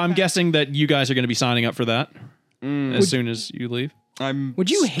 so I'm guessing that you guys are going to be signing up for that as soon as you leave. Would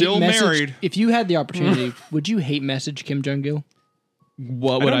you still hate message, married. if you had the opportunity, would you hate message Kim Jong-il?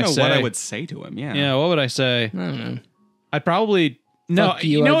 What I would don't I know say? what I would say to him. Yeah. Yeah, what would I say? I don't know. I'd probably no. Fuck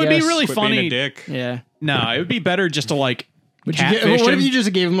you, know, I it'd be guess. really Quit funny. being a dick. Yeah. No, it would be better just to like What catfish if him. you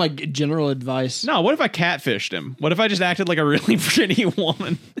just gave him like general advice? No, what if I catfished him? What if I just acted like a really pretty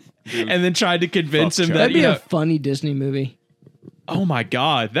woman and then tried to convince him Fuck that That'd be you know, a funny Disney movie. oh my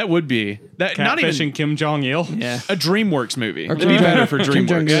god, that would be that not Catfishing even Kim Jong-il. Yeah. a DreamWorks movie. Or It'd be Kim better for Jong- Kim DreamWorks.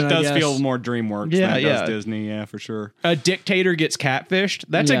 Jong-un. That I does guess. feel more DreamWorks Yeah, than it yeah. does Disney. Yeah, for sure. A dictator gets catfished.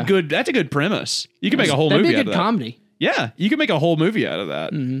 That's Yeah. a good premise. You can make a whole That'd movie be a out good of that. comedy. Yeah, you can make a whole movie out of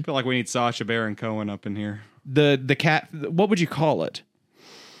that. I feel like we need Sacha Baron Cohen up in here. The cat. What would you call it?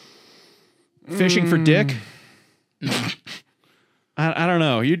 Fishing for dick. I don't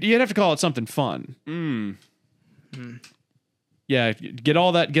know. You'd have to call it something fun. Yeah, get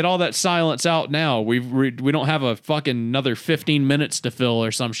all that silence out now. We don't have a fucking another 15 minutes to fill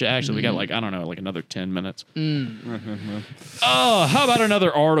or some shit. Actually, we got like I don't know, like another 10 minutes. Oh, how about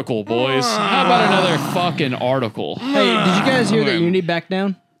another article, boys? How about another fucking article? Hey, did you guys hear that Unity backed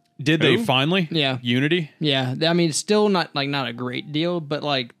down? Did they finally? Yeah. Unity? Yeah. I mean, it's still not a great deal, but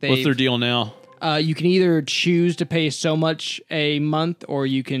like What's their deal now? You can either choose to pay so much a month or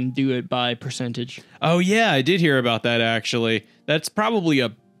you can do it by percentage. Oh, yeah, I did hear about that, actually. That's probably a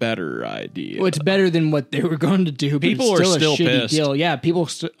better idea. Well, it's better than what they were going to do. But People it's are still a shitty pissed. deal. Yeah, people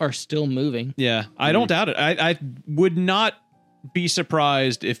are still moving. Yeah, I don't doubt it. I would not be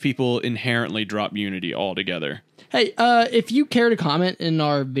surprised if people inherently drop Unity altogether. Hey, if you care to comment in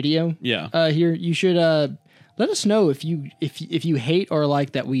our video, here you should let us know if you hate or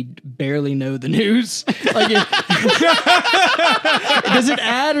like that we barely know the news. Like, does it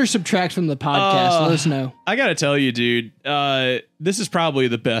add or subtract from the podcast? Let us know. I gotta tell you, dude, this is probably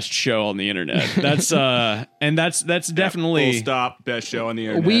the best show on the internet. That's and that's definitely full stop best show on the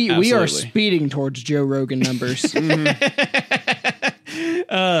internet. We are speeding towards Joe Rogan numbers.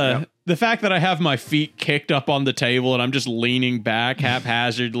 The fact that I have my feet kicked up on the table and I'm just leaning back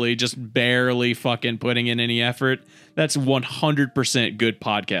haphazardly, just barely fucking putting in any effort. That's 100% good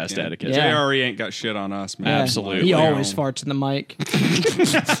podcast etiquette. Yeah. JRE ain't got shit on us, man. Yeah. Absolutely. He always farts in the mic.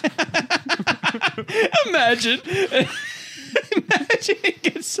 Imagine he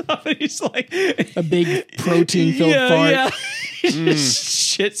gets up and he's like a big protein-filled fart. Yeah. He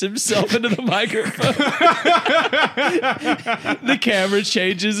just shits himself into the microphone. The camera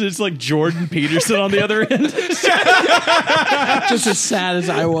changes. It's like Jordan Peterson on the other end. Just as sad as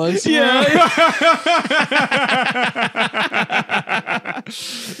I was. Yeah.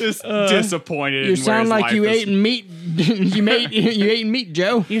 Just disappointed. You sound like you ate meat. you ate meat,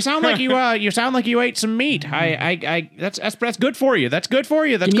 Joe. You sound like you ate some meat. That's good for you. That's good for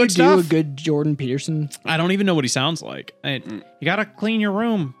you. That's Can good you stuff. do a good Jordan Peterson? I don't even know what he sounds like. You gotta clean your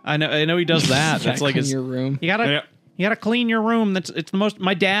room. I know he does that. That's like your room. You gotta clean your room. It's the most.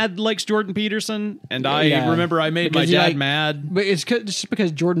 My dad likes Jordan Peterson, and I remember I made my dad mad. But it's just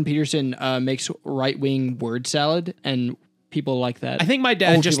because Jordan Peterson makes right-wing word salad, and people like that. I think my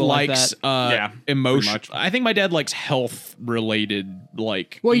dad Old just people like likes that. emotion. I think my dad likes health related,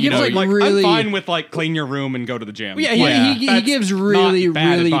 like. Well, he gives like really. I'm fine with like clean your room and go to the gym. Yeah, he That's gives really not bad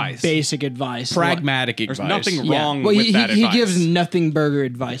really advice. basic advice. pragmatic advice. There's nothing Yeah. wrong Well, with that he advice. gives nothing burger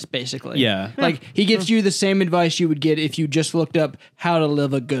advice, basically. Yeah. Like, he gives you the same advice you would get if you just looked up how to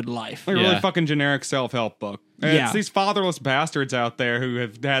live a good life. Like a really fucking generic self-help book. And Yeah. It's these fatherless bastards out there who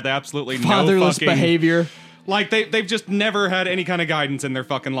have had absolutely Fatherless no fucking behavior. Like they've just never had any kind of guidance in their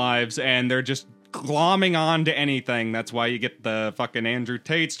fucking lives, and they're just glomming on to anything. That's why you get the fucking Andrew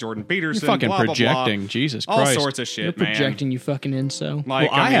Tates, Jordan Peterson, You're fucking blah, blah, projecting. blah. Jesus All Christ. sorts of shit, You're projecting, you fucking inso. Like,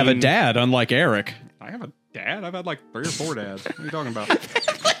 Well, I have a mean, dad, unlike Eric. I have a dad. I've had like 3 or 4 dads. What are you talking about?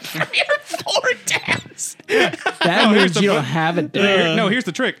 3 or 4 dads. That here's means the you don't fun- have a dad. No, here's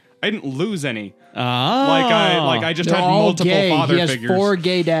the trick. I didn't lose any. Ah. I just They're had all multiple gay. father He has figures. 4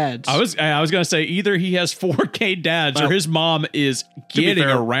 gay dads. I was gonna say either he has 4 gay dads or Well, his mom is be getting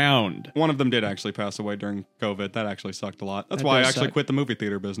fair, around. One of them did actually pass away during COVID. That actually sucked a lot. That's That why I does actually suck. quit the movie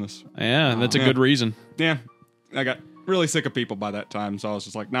theater business. Yeah, that's a good reason. Yeah, I got really sick of people by that time, so I was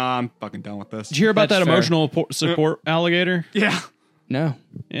just like, nah, I'm fucking done with this. Did you hear about That's that fair. emotional support alligator? Yeah, no.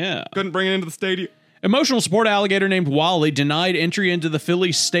 Yeah. couldn't bring it into the stadium. Emotional support alligator named Wally denied entry into the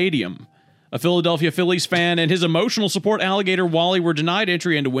Phillies stadium. A Philadelphia Phillies fan and his emotional support alligator Wally were denied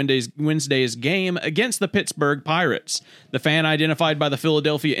entry into Wednesday's game against the Pittsburgh Pirates. The fan, identified by the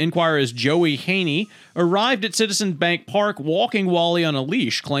Philadelphia Inquirer as Joey Haney, arrived at Citizens Bank Park walking Wally on a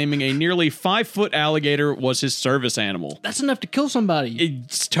leash, claiming a nearly 5-foot alligator was his service animal. That's enough to kill somebody.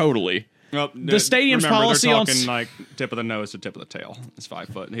 It's totally. Well, The stadium's remember, policy they're on talking like tip of the nose to tip of the tail. It's 5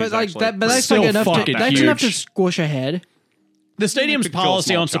 foot. He's But like actually that, but that's still like enough. fucking That's enough to huge. squish a head. The stadium's could kill a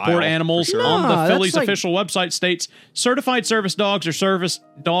policy small on support child, animals for sure. on Nah, the that's Phillies like- official website states certified service dogs or service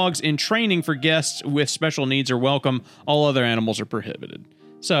dogs in training for guests with special needs are welcome. All other animals are prohibited.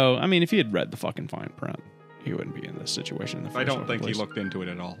 So, I mean, if he had read the fucking fine print, he wouldn't be in this situation in the first I don't think place. he looked into it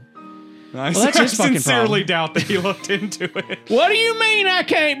at all. I that's his fucking sincerely problem. doubt that he looked into it. What do you mean I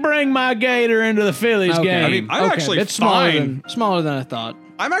can't bring my gator into the Phillies Okay. game? I mean, I'm actually it's smaller fine. than I thought.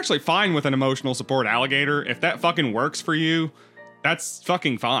 I'm actually fine with an emotional support alligator. If that fucking works for you, that's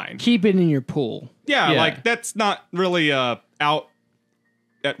fucking fine. Keep it in your pool. Yeah, Yeah. like that's not really out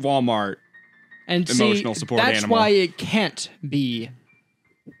at Walmart. And Emotional support that's animal. why it can't be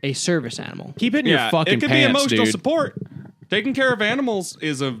a service animal. Keep it in your fucking it could pants, be emotional dude. support. Taking care of animals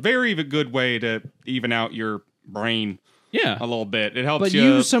is a very good way to even out your brain Yeah. a little bit. It helps But you.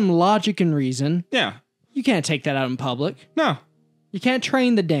 use some logic and reason. Yeah. You can't take that out in public. No. You can't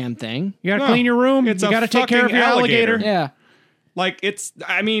train the damn thing. You gotta No, clean your room. it's You a gotta take care of fucking your alligator. alligator. Yeah. Like,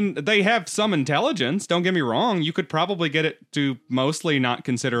 I mean, they have some intelligence. Don't get me wrong. You could probably get it to mostly not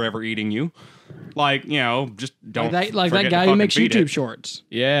consider ever eating you. Like, you know, just don't. Like that guy who makes YouTube shorts.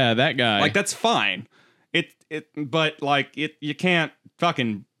 Yeah, that guy. Like, that's fine. But like, you can't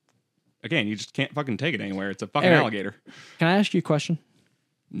fucking. Again, you just can't fucking take it anywhere. It's a fucking alligator. Can I ask you a question?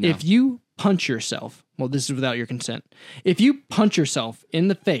 No. If you punch yourself, well, this is without your consent. If you punch yourself in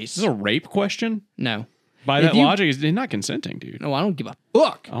the face, Is this a rape question? no. By that logic, he's not consenting, dude. No, I don't give a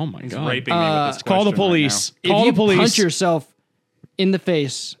fuck. Oh my He's god! raping me with this Call the question right police. now. Call If the you police. punch yourself in the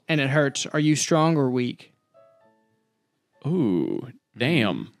face and it hurts, are you strong or weak? Ooh,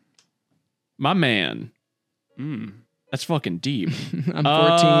 damn, my man. That's fucking deep. I'm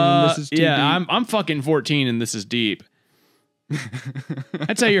 14 and this is too yeah, deep. I'm fucking 14 and this is deep.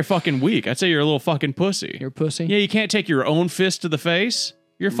 I'd say you're fucking weak. I'd say you're a little fucking pussy. You're a pussy? Yeah, you can't take your own fist to the face.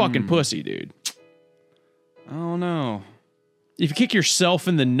 You're a fucking pussy, dude. Oh no. If you kick yourself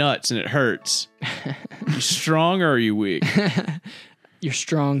in the nuts and it hurts, you strong or are you weak? You're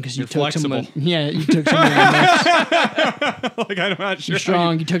strong because you You're took flexible. someone. Yeah, you took someone in the nuts. Like, I'm not sure. You're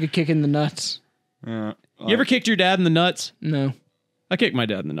strong. You took a kick in the nuts. You ever kicked your dad in the nuts? No. I kicked my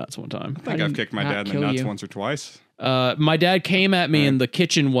dad in the nuts one time. I think I've kicked my dad in the kill nuts you. once or twice. My dad came at me in the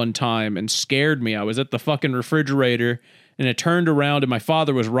kitchen one time and scared me. I was at the fucking refrigerator and I turned around and my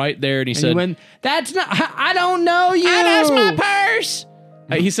father was right there and he said, You went, that's not, I don't know you. that's my purse.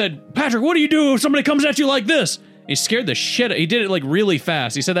 He said, Patrick, what do you do if somebody comes at you like this? He scared the shit. He did it like really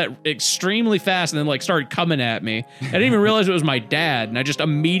fast. He said that extremely fast and then like started coming at me. I didn't even realize it was my dad. And I just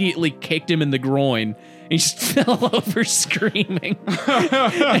immediately kicked him in the groin. And he just fell over screaming.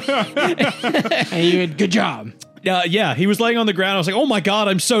 And you went, good job. Yeah, he was laying on the ground. I was like, oh my God,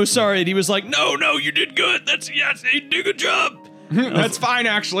 I'm so sorry. And he was like, no, you did good. Yes, you did a good job. That's fine,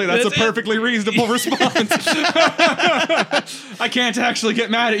 actually. That's a perfectly reasonable response. I can't actually get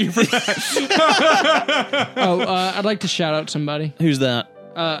mad at you for that. I'd like to shout out somebody. Who's that?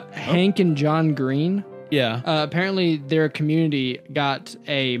 Hank and John Green. Yeah. Apparently, their community got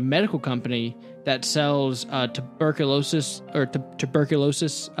a medical company that sells tuberculosis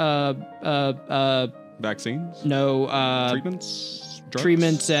Vaccines? no Treatments? Drugs?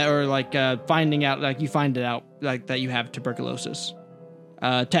 treatments or like finding out, like you find it out like that you have tuberculosis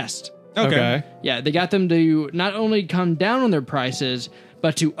test. Okay. Yeah, they got them to not only come down on their prices,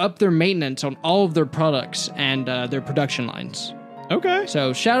 but to up their maintenance on all of their products and their production lines. Okay.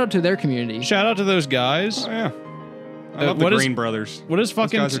 So shout out to their community. Shout out to those guys. Oh, yeah. I love the what is- Green Brothers. What is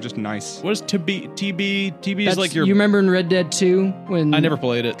fucking... Those guys are just nice. What is TB? TB is That's, like your... You remember in Red Dead 2 when I never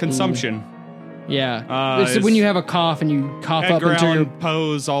played it. Consumption. Yeah, it's when you have a cough and you cough up Edgar into Allan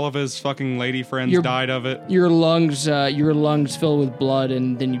Poe's, all of his fucking lady friends died of it. your lungs fill with blood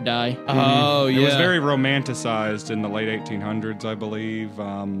and then you die. Oh, yeah. It was very romanticized in the late 1800s, I believe.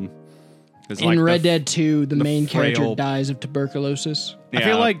 In Red Dead 2, the main character frail- dies of tuberculosis. I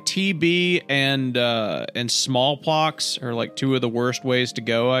feel like TB and smallpox are like two of the worst ways to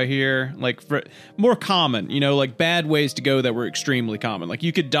go, I hear. Like more common, like bad ways to go that were extremely common. Like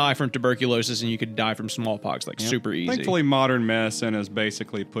you could die from tuberculosis and you could die from smallpox, like super easy. Thankfully, modern medicine has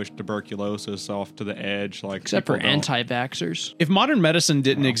basically pushed tuberculosis off to the edge. Like Except for people don't- anti-vaxxers. If modern medicine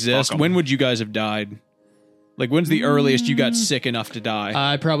didn't exist, fuck 'em. when would you guys have died? Like when's the earliest you got sick enough to die?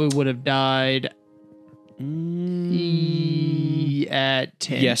 I probably would have died at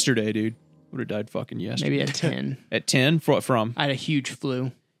 10. Yesterday, dude. Would have died fucking yesterday. Maybe at 10. At 10? From? I had a huge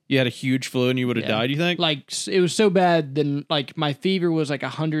flu. You had a huge flu and you would have Yeah. died, you think? Like, it was so bad, then, like, my fever was like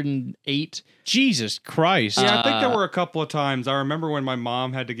 108. Jesus Christ. Yeah, I think there were a couple of times. I remember when my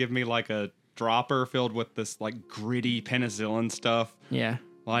mom had to give me like a dropper filled with this like gritty penicillin stuff. Yeah.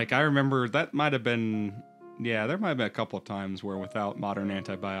 Like, I remember that might have been, there might have been a couple of times where without modern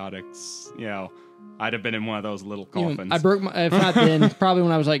antibiotics, I'd have been in one of those little coffins. I broke my, if not then, probably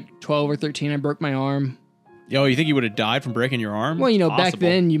when I was like 12 or 13, I broke my arm. Yo, you think you would have died from breaking your arm? Well, back Possible.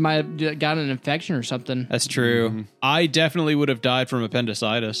 then, you might have gotten an infection or something. That's true. I definitely would have died from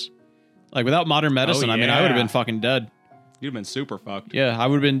appendicitis. Like without modern medicine, I would have yeah. been fucking dead. You'd have been super fucked. Yeah, I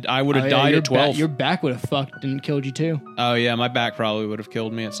would have died at 12. Your back would have fucked and killed you too. Oh yeah, my back probably would have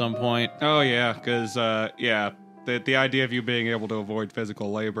killed me at some point. Oh, yeah, because, the idea of you being able to avoid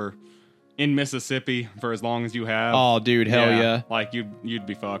physical labor in Mississippi for as long as you have. Oh, dude, hell yeah. Like, you'd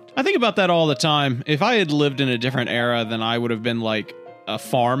be fucked. I think about that all the time. If I had lived in a different era, then I would have been like a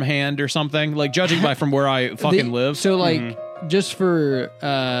farmhand or something. Like judging by from where I fucking live. So, like, just for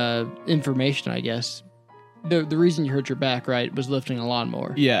information, I guess, the reason you hurt your back, right, was lifting a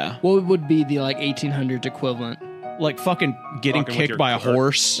lawnmower. Yeah. What would be the, like, 1800s equivalent? like fucking getting Fucking with kicked your by a cart.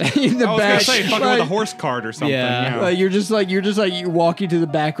 horse. In the I was back, gonna say fucking with a horse cart or something. Yeah. Yeah. Like, you're just like you're walking to the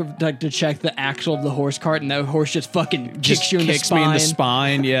back of like to check the axle of the horse cart, and that horse just fucking Just kicks you in the kicks spine. me in the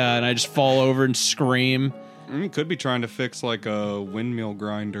spine, yeah, and I just fall over and scream. Could be trying to fix like a windmill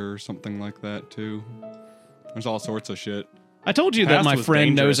grinder or something like that too. There's all sorts of shit. I told you that Past my was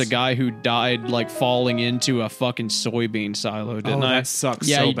friend knows dangerous. a guy who died like falling into a fucking soybean silo, didn't I? That sucks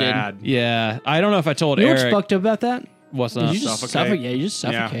Yeah, so you did. bad. Yeah, I don't know if I told You know what's Eric. fucked up about that? What's You up? just Suffocate. suffocate. Yeah, you just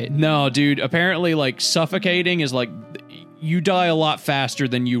suffocate. No, dude. Apparently, like suffocating is like you die a lot faster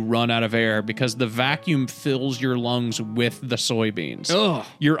than you run out of air because the vacuum fills your lungs with the soybeans. Ugh.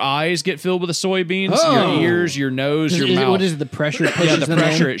 Your eyes get filled with the soybeans. Oh. Your ears, your nose, your mouth. What is it, the pressure? It pushes Yeah, the them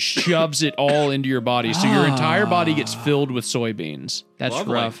pressure, in? it shoves it all into your body. So your entire body gets filled with soybeans. That's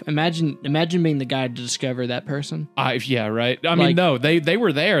Lovely. rough. Imagine being the guy to discover that person. Yeah, right. I mean, Like- no, they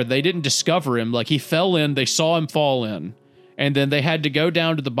were there. They didn't discover him. Like he fell in, they saw him fall in. And then they had to go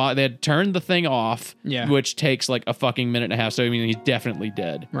down to the bottom. They had to turn the thing off, Yeah. which takes like a fucking minute and a half. So I mean, he's definitely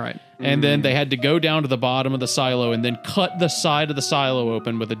dead. Right. And then they had to go down to the bottom of the silo and then cut the side of the silo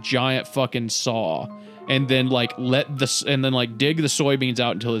open with a giant fucking saw, and then like dig the soybeans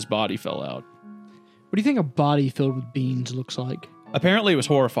out until his body fell out. What do you think a body filled with beans looks like? Apparently, it was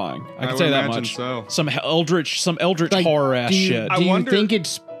horrifying. I can would say that imagine much. so. Some eldritch Like, horror ass do you, shit. Do you wonder- think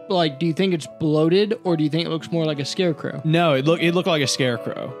it's like? Do you think it's bloated, or do you think it looks more like a scarecrow? No, it looked like a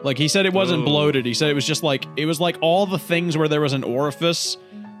scarecrow. Like he said, it wasn't Oh. bloated. He said it was just like all the things where there was an orifice,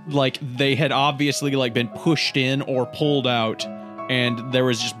 like they had obviously like been pushed in or pulled out, and there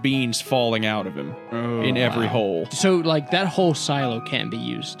was just beans falling out of him in every hole. So like that whole silo can't be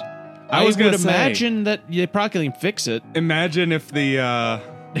used. I was gonna would say- imagine that they probably can fix it. Imagine if the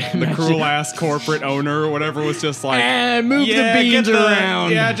cruel ass corporate owner or whatever was just like, Move yeah, the beans get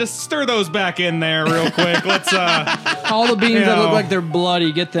around. Yeah, just stir those back in there real quick. Let's All the beans You that look know. like they're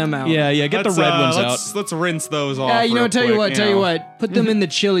bloody, get them out. Yeah, get the let's, red ones out. Let's rinse those off. Yeah, you know, real tell you quick, what, put them in the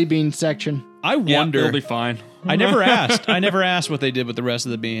chili bean section. I Yeah, wonder. it'll be fine. I never asked. I never asked what they did with the rest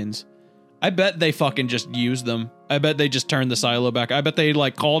of the beans. I bet they fucking just used them. I bet they just turned the silo back. I bet they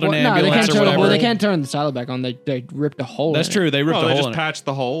like called an No, they ambulance can't or turn. whatever. Well, they can't turn the silo back on. They ripped a hole. That's in true. It. They ripped Well, a they hole just in it. patched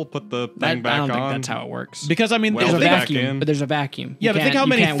the hole, put the That, thing back I don't on. think that's how it works. Because I mean, Well, There's a back vacuum, in. but there's a vacuum. yeah, You but think can't- how you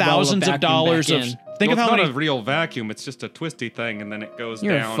many can't weld a thousands of vacuum dollars back of. in. Think Well, of how it's many. not a real vacuum. It's just a twisty thing, and then it goes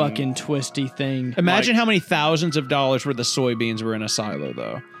You're down. a fucking twisty thing. Imagine how many thousands of dollars worth of soybeans were in a silo,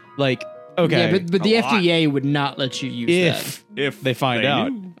 though. Like, okay, Yeah, but the A lot. FDA would not let you use if they find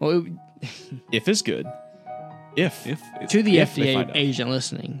out, knew. that. Well, if is good. If to the if they FDA find out. agent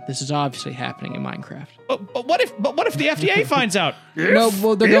listening, this is obviously happening in Minecraft. But what if the FDA finds out? No,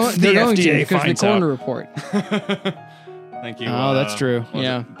 well, they're going the to FDA because the finds coroner out. report. Thank you. Oh, that's true. was it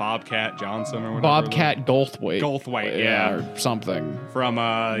Yeah. Bobcat Johnson or whatever. Bobcat Goldthwait. Goldthwait, yeah. or something. From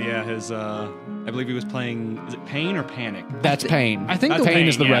his I believe he was playing, is it Pain or Panic? That's Pain. I think That's the Pain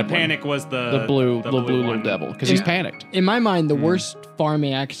is the yeah, red one. Panic was The blue little one. devil because he's Yeah. panicked. In my mind, the worst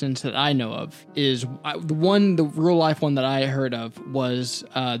farming accidents that I know of is the real life one that I heard of was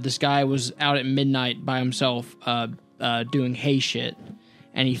this guy was out at midnight by himself doing hay shit,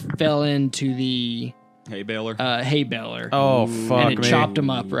 and he fell into the Hey, Baylor. hay baler. Oh fuck and it me! chopped him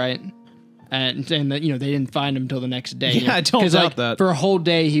up, right? And they didn't find him until the next day. Yeah, I don't 'Cause, doubt that. For a whole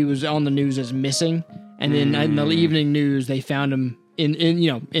day, he was on the news as missing, and then in the evening news, they found him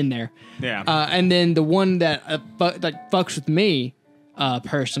in there. yeah. And then the one that fucks with me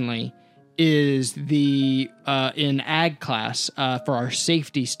personally is the in ag class for our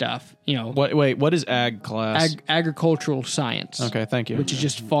safety stuff. What is ag class? Agricultural science. Okay, thank you. Which is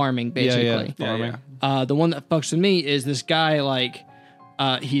just farming, basically. Farming. The one that fucks with me is this guy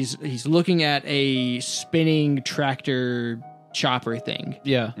he's looking at a spinning tractor chopper thing,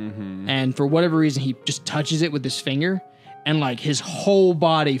 Yeah. and for whatever reason he just touches it with his finger, and like his whole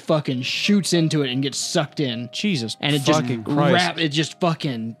body fucking shoots into it and gets sucked in. Jesus. And it just fucking Christ. it just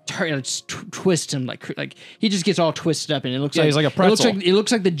fucking twists him like he just gets all twisted up, and it looks Yeah, like he's like a pretzel. It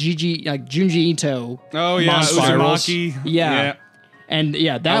looks like the Junji Ito. Oh yeah, Spirals. Uzumaki. Yeah. And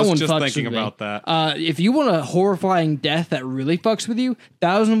yeah, that I was one just fucks thinking with me. about that. If you want a horrifying death that really fucks with you,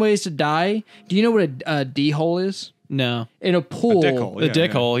 1,000 Ways to Die. Do you know what a D hole is? No. In a pool. dick hole. The Yeah,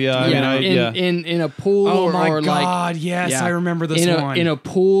 dick yeah. hole. Yeah. In a pool or like yes, yeah. I remember this in one. in a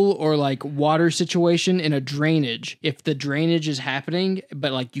pool or like water situation in a drainage. If the drainage is happening,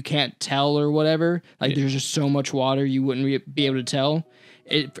 but like you can't tell or whatever, like there's just so much water you wouldn't be able to tell.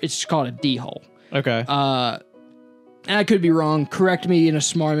 It's called a D hole. Okay. And I could be wrong. Correct me in a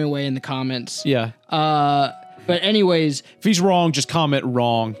smarmy way in the comments. yeah. But anyways, if he's wrong, just comment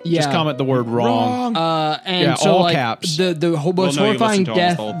wrong. Yeah. Just comment the word wrong. And Yeah, so all like caps. the most Well, no, you horrifying listened to almost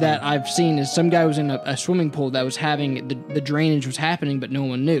death the whole thing. that I've seen is some guy was in a swimming pool that was having the drainage was happening, but no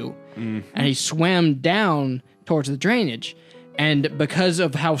one knew, and he swam down towards the drainage, and because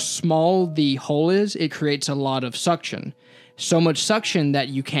of how small the hole is, it creates a lot of suction, so much suction that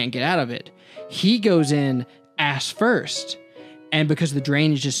you can't get out of it. He goes in ass first. And because the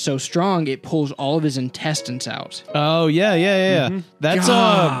drainage is so strong, it pulls all of his intestines out. Oh yeah. That's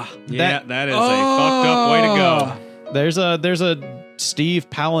that is a fucked up way to go. There's a Steve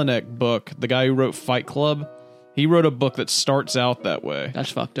Palahniuk book, the guy who wrote Fight Club. He wrote a book that starts out that way.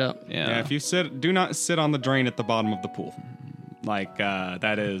 That's fucked up. Yeah, if you do not sit on the drain at the bottom of the pool. Like,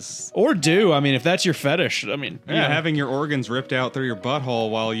 that is... Or do. I mean, if that's your fetish. I mean, yeah, having your organs ripped out through your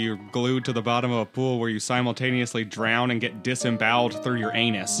butthole while you're glued to the bottom of a pool where you simultaneously drown and get disemboweled through your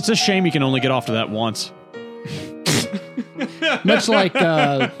anus. It's a shame you can only get off to that once. Much like,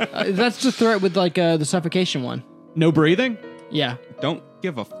 that's the threat with, like, the suffocation one. No breathing? Yeah. Don't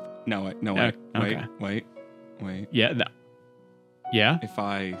give a... No, wait. Okay. Wait. Yeah. No. Yeah? If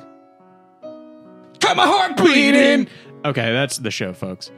I... Got my heart bleeding! Okay, that's the show, folks.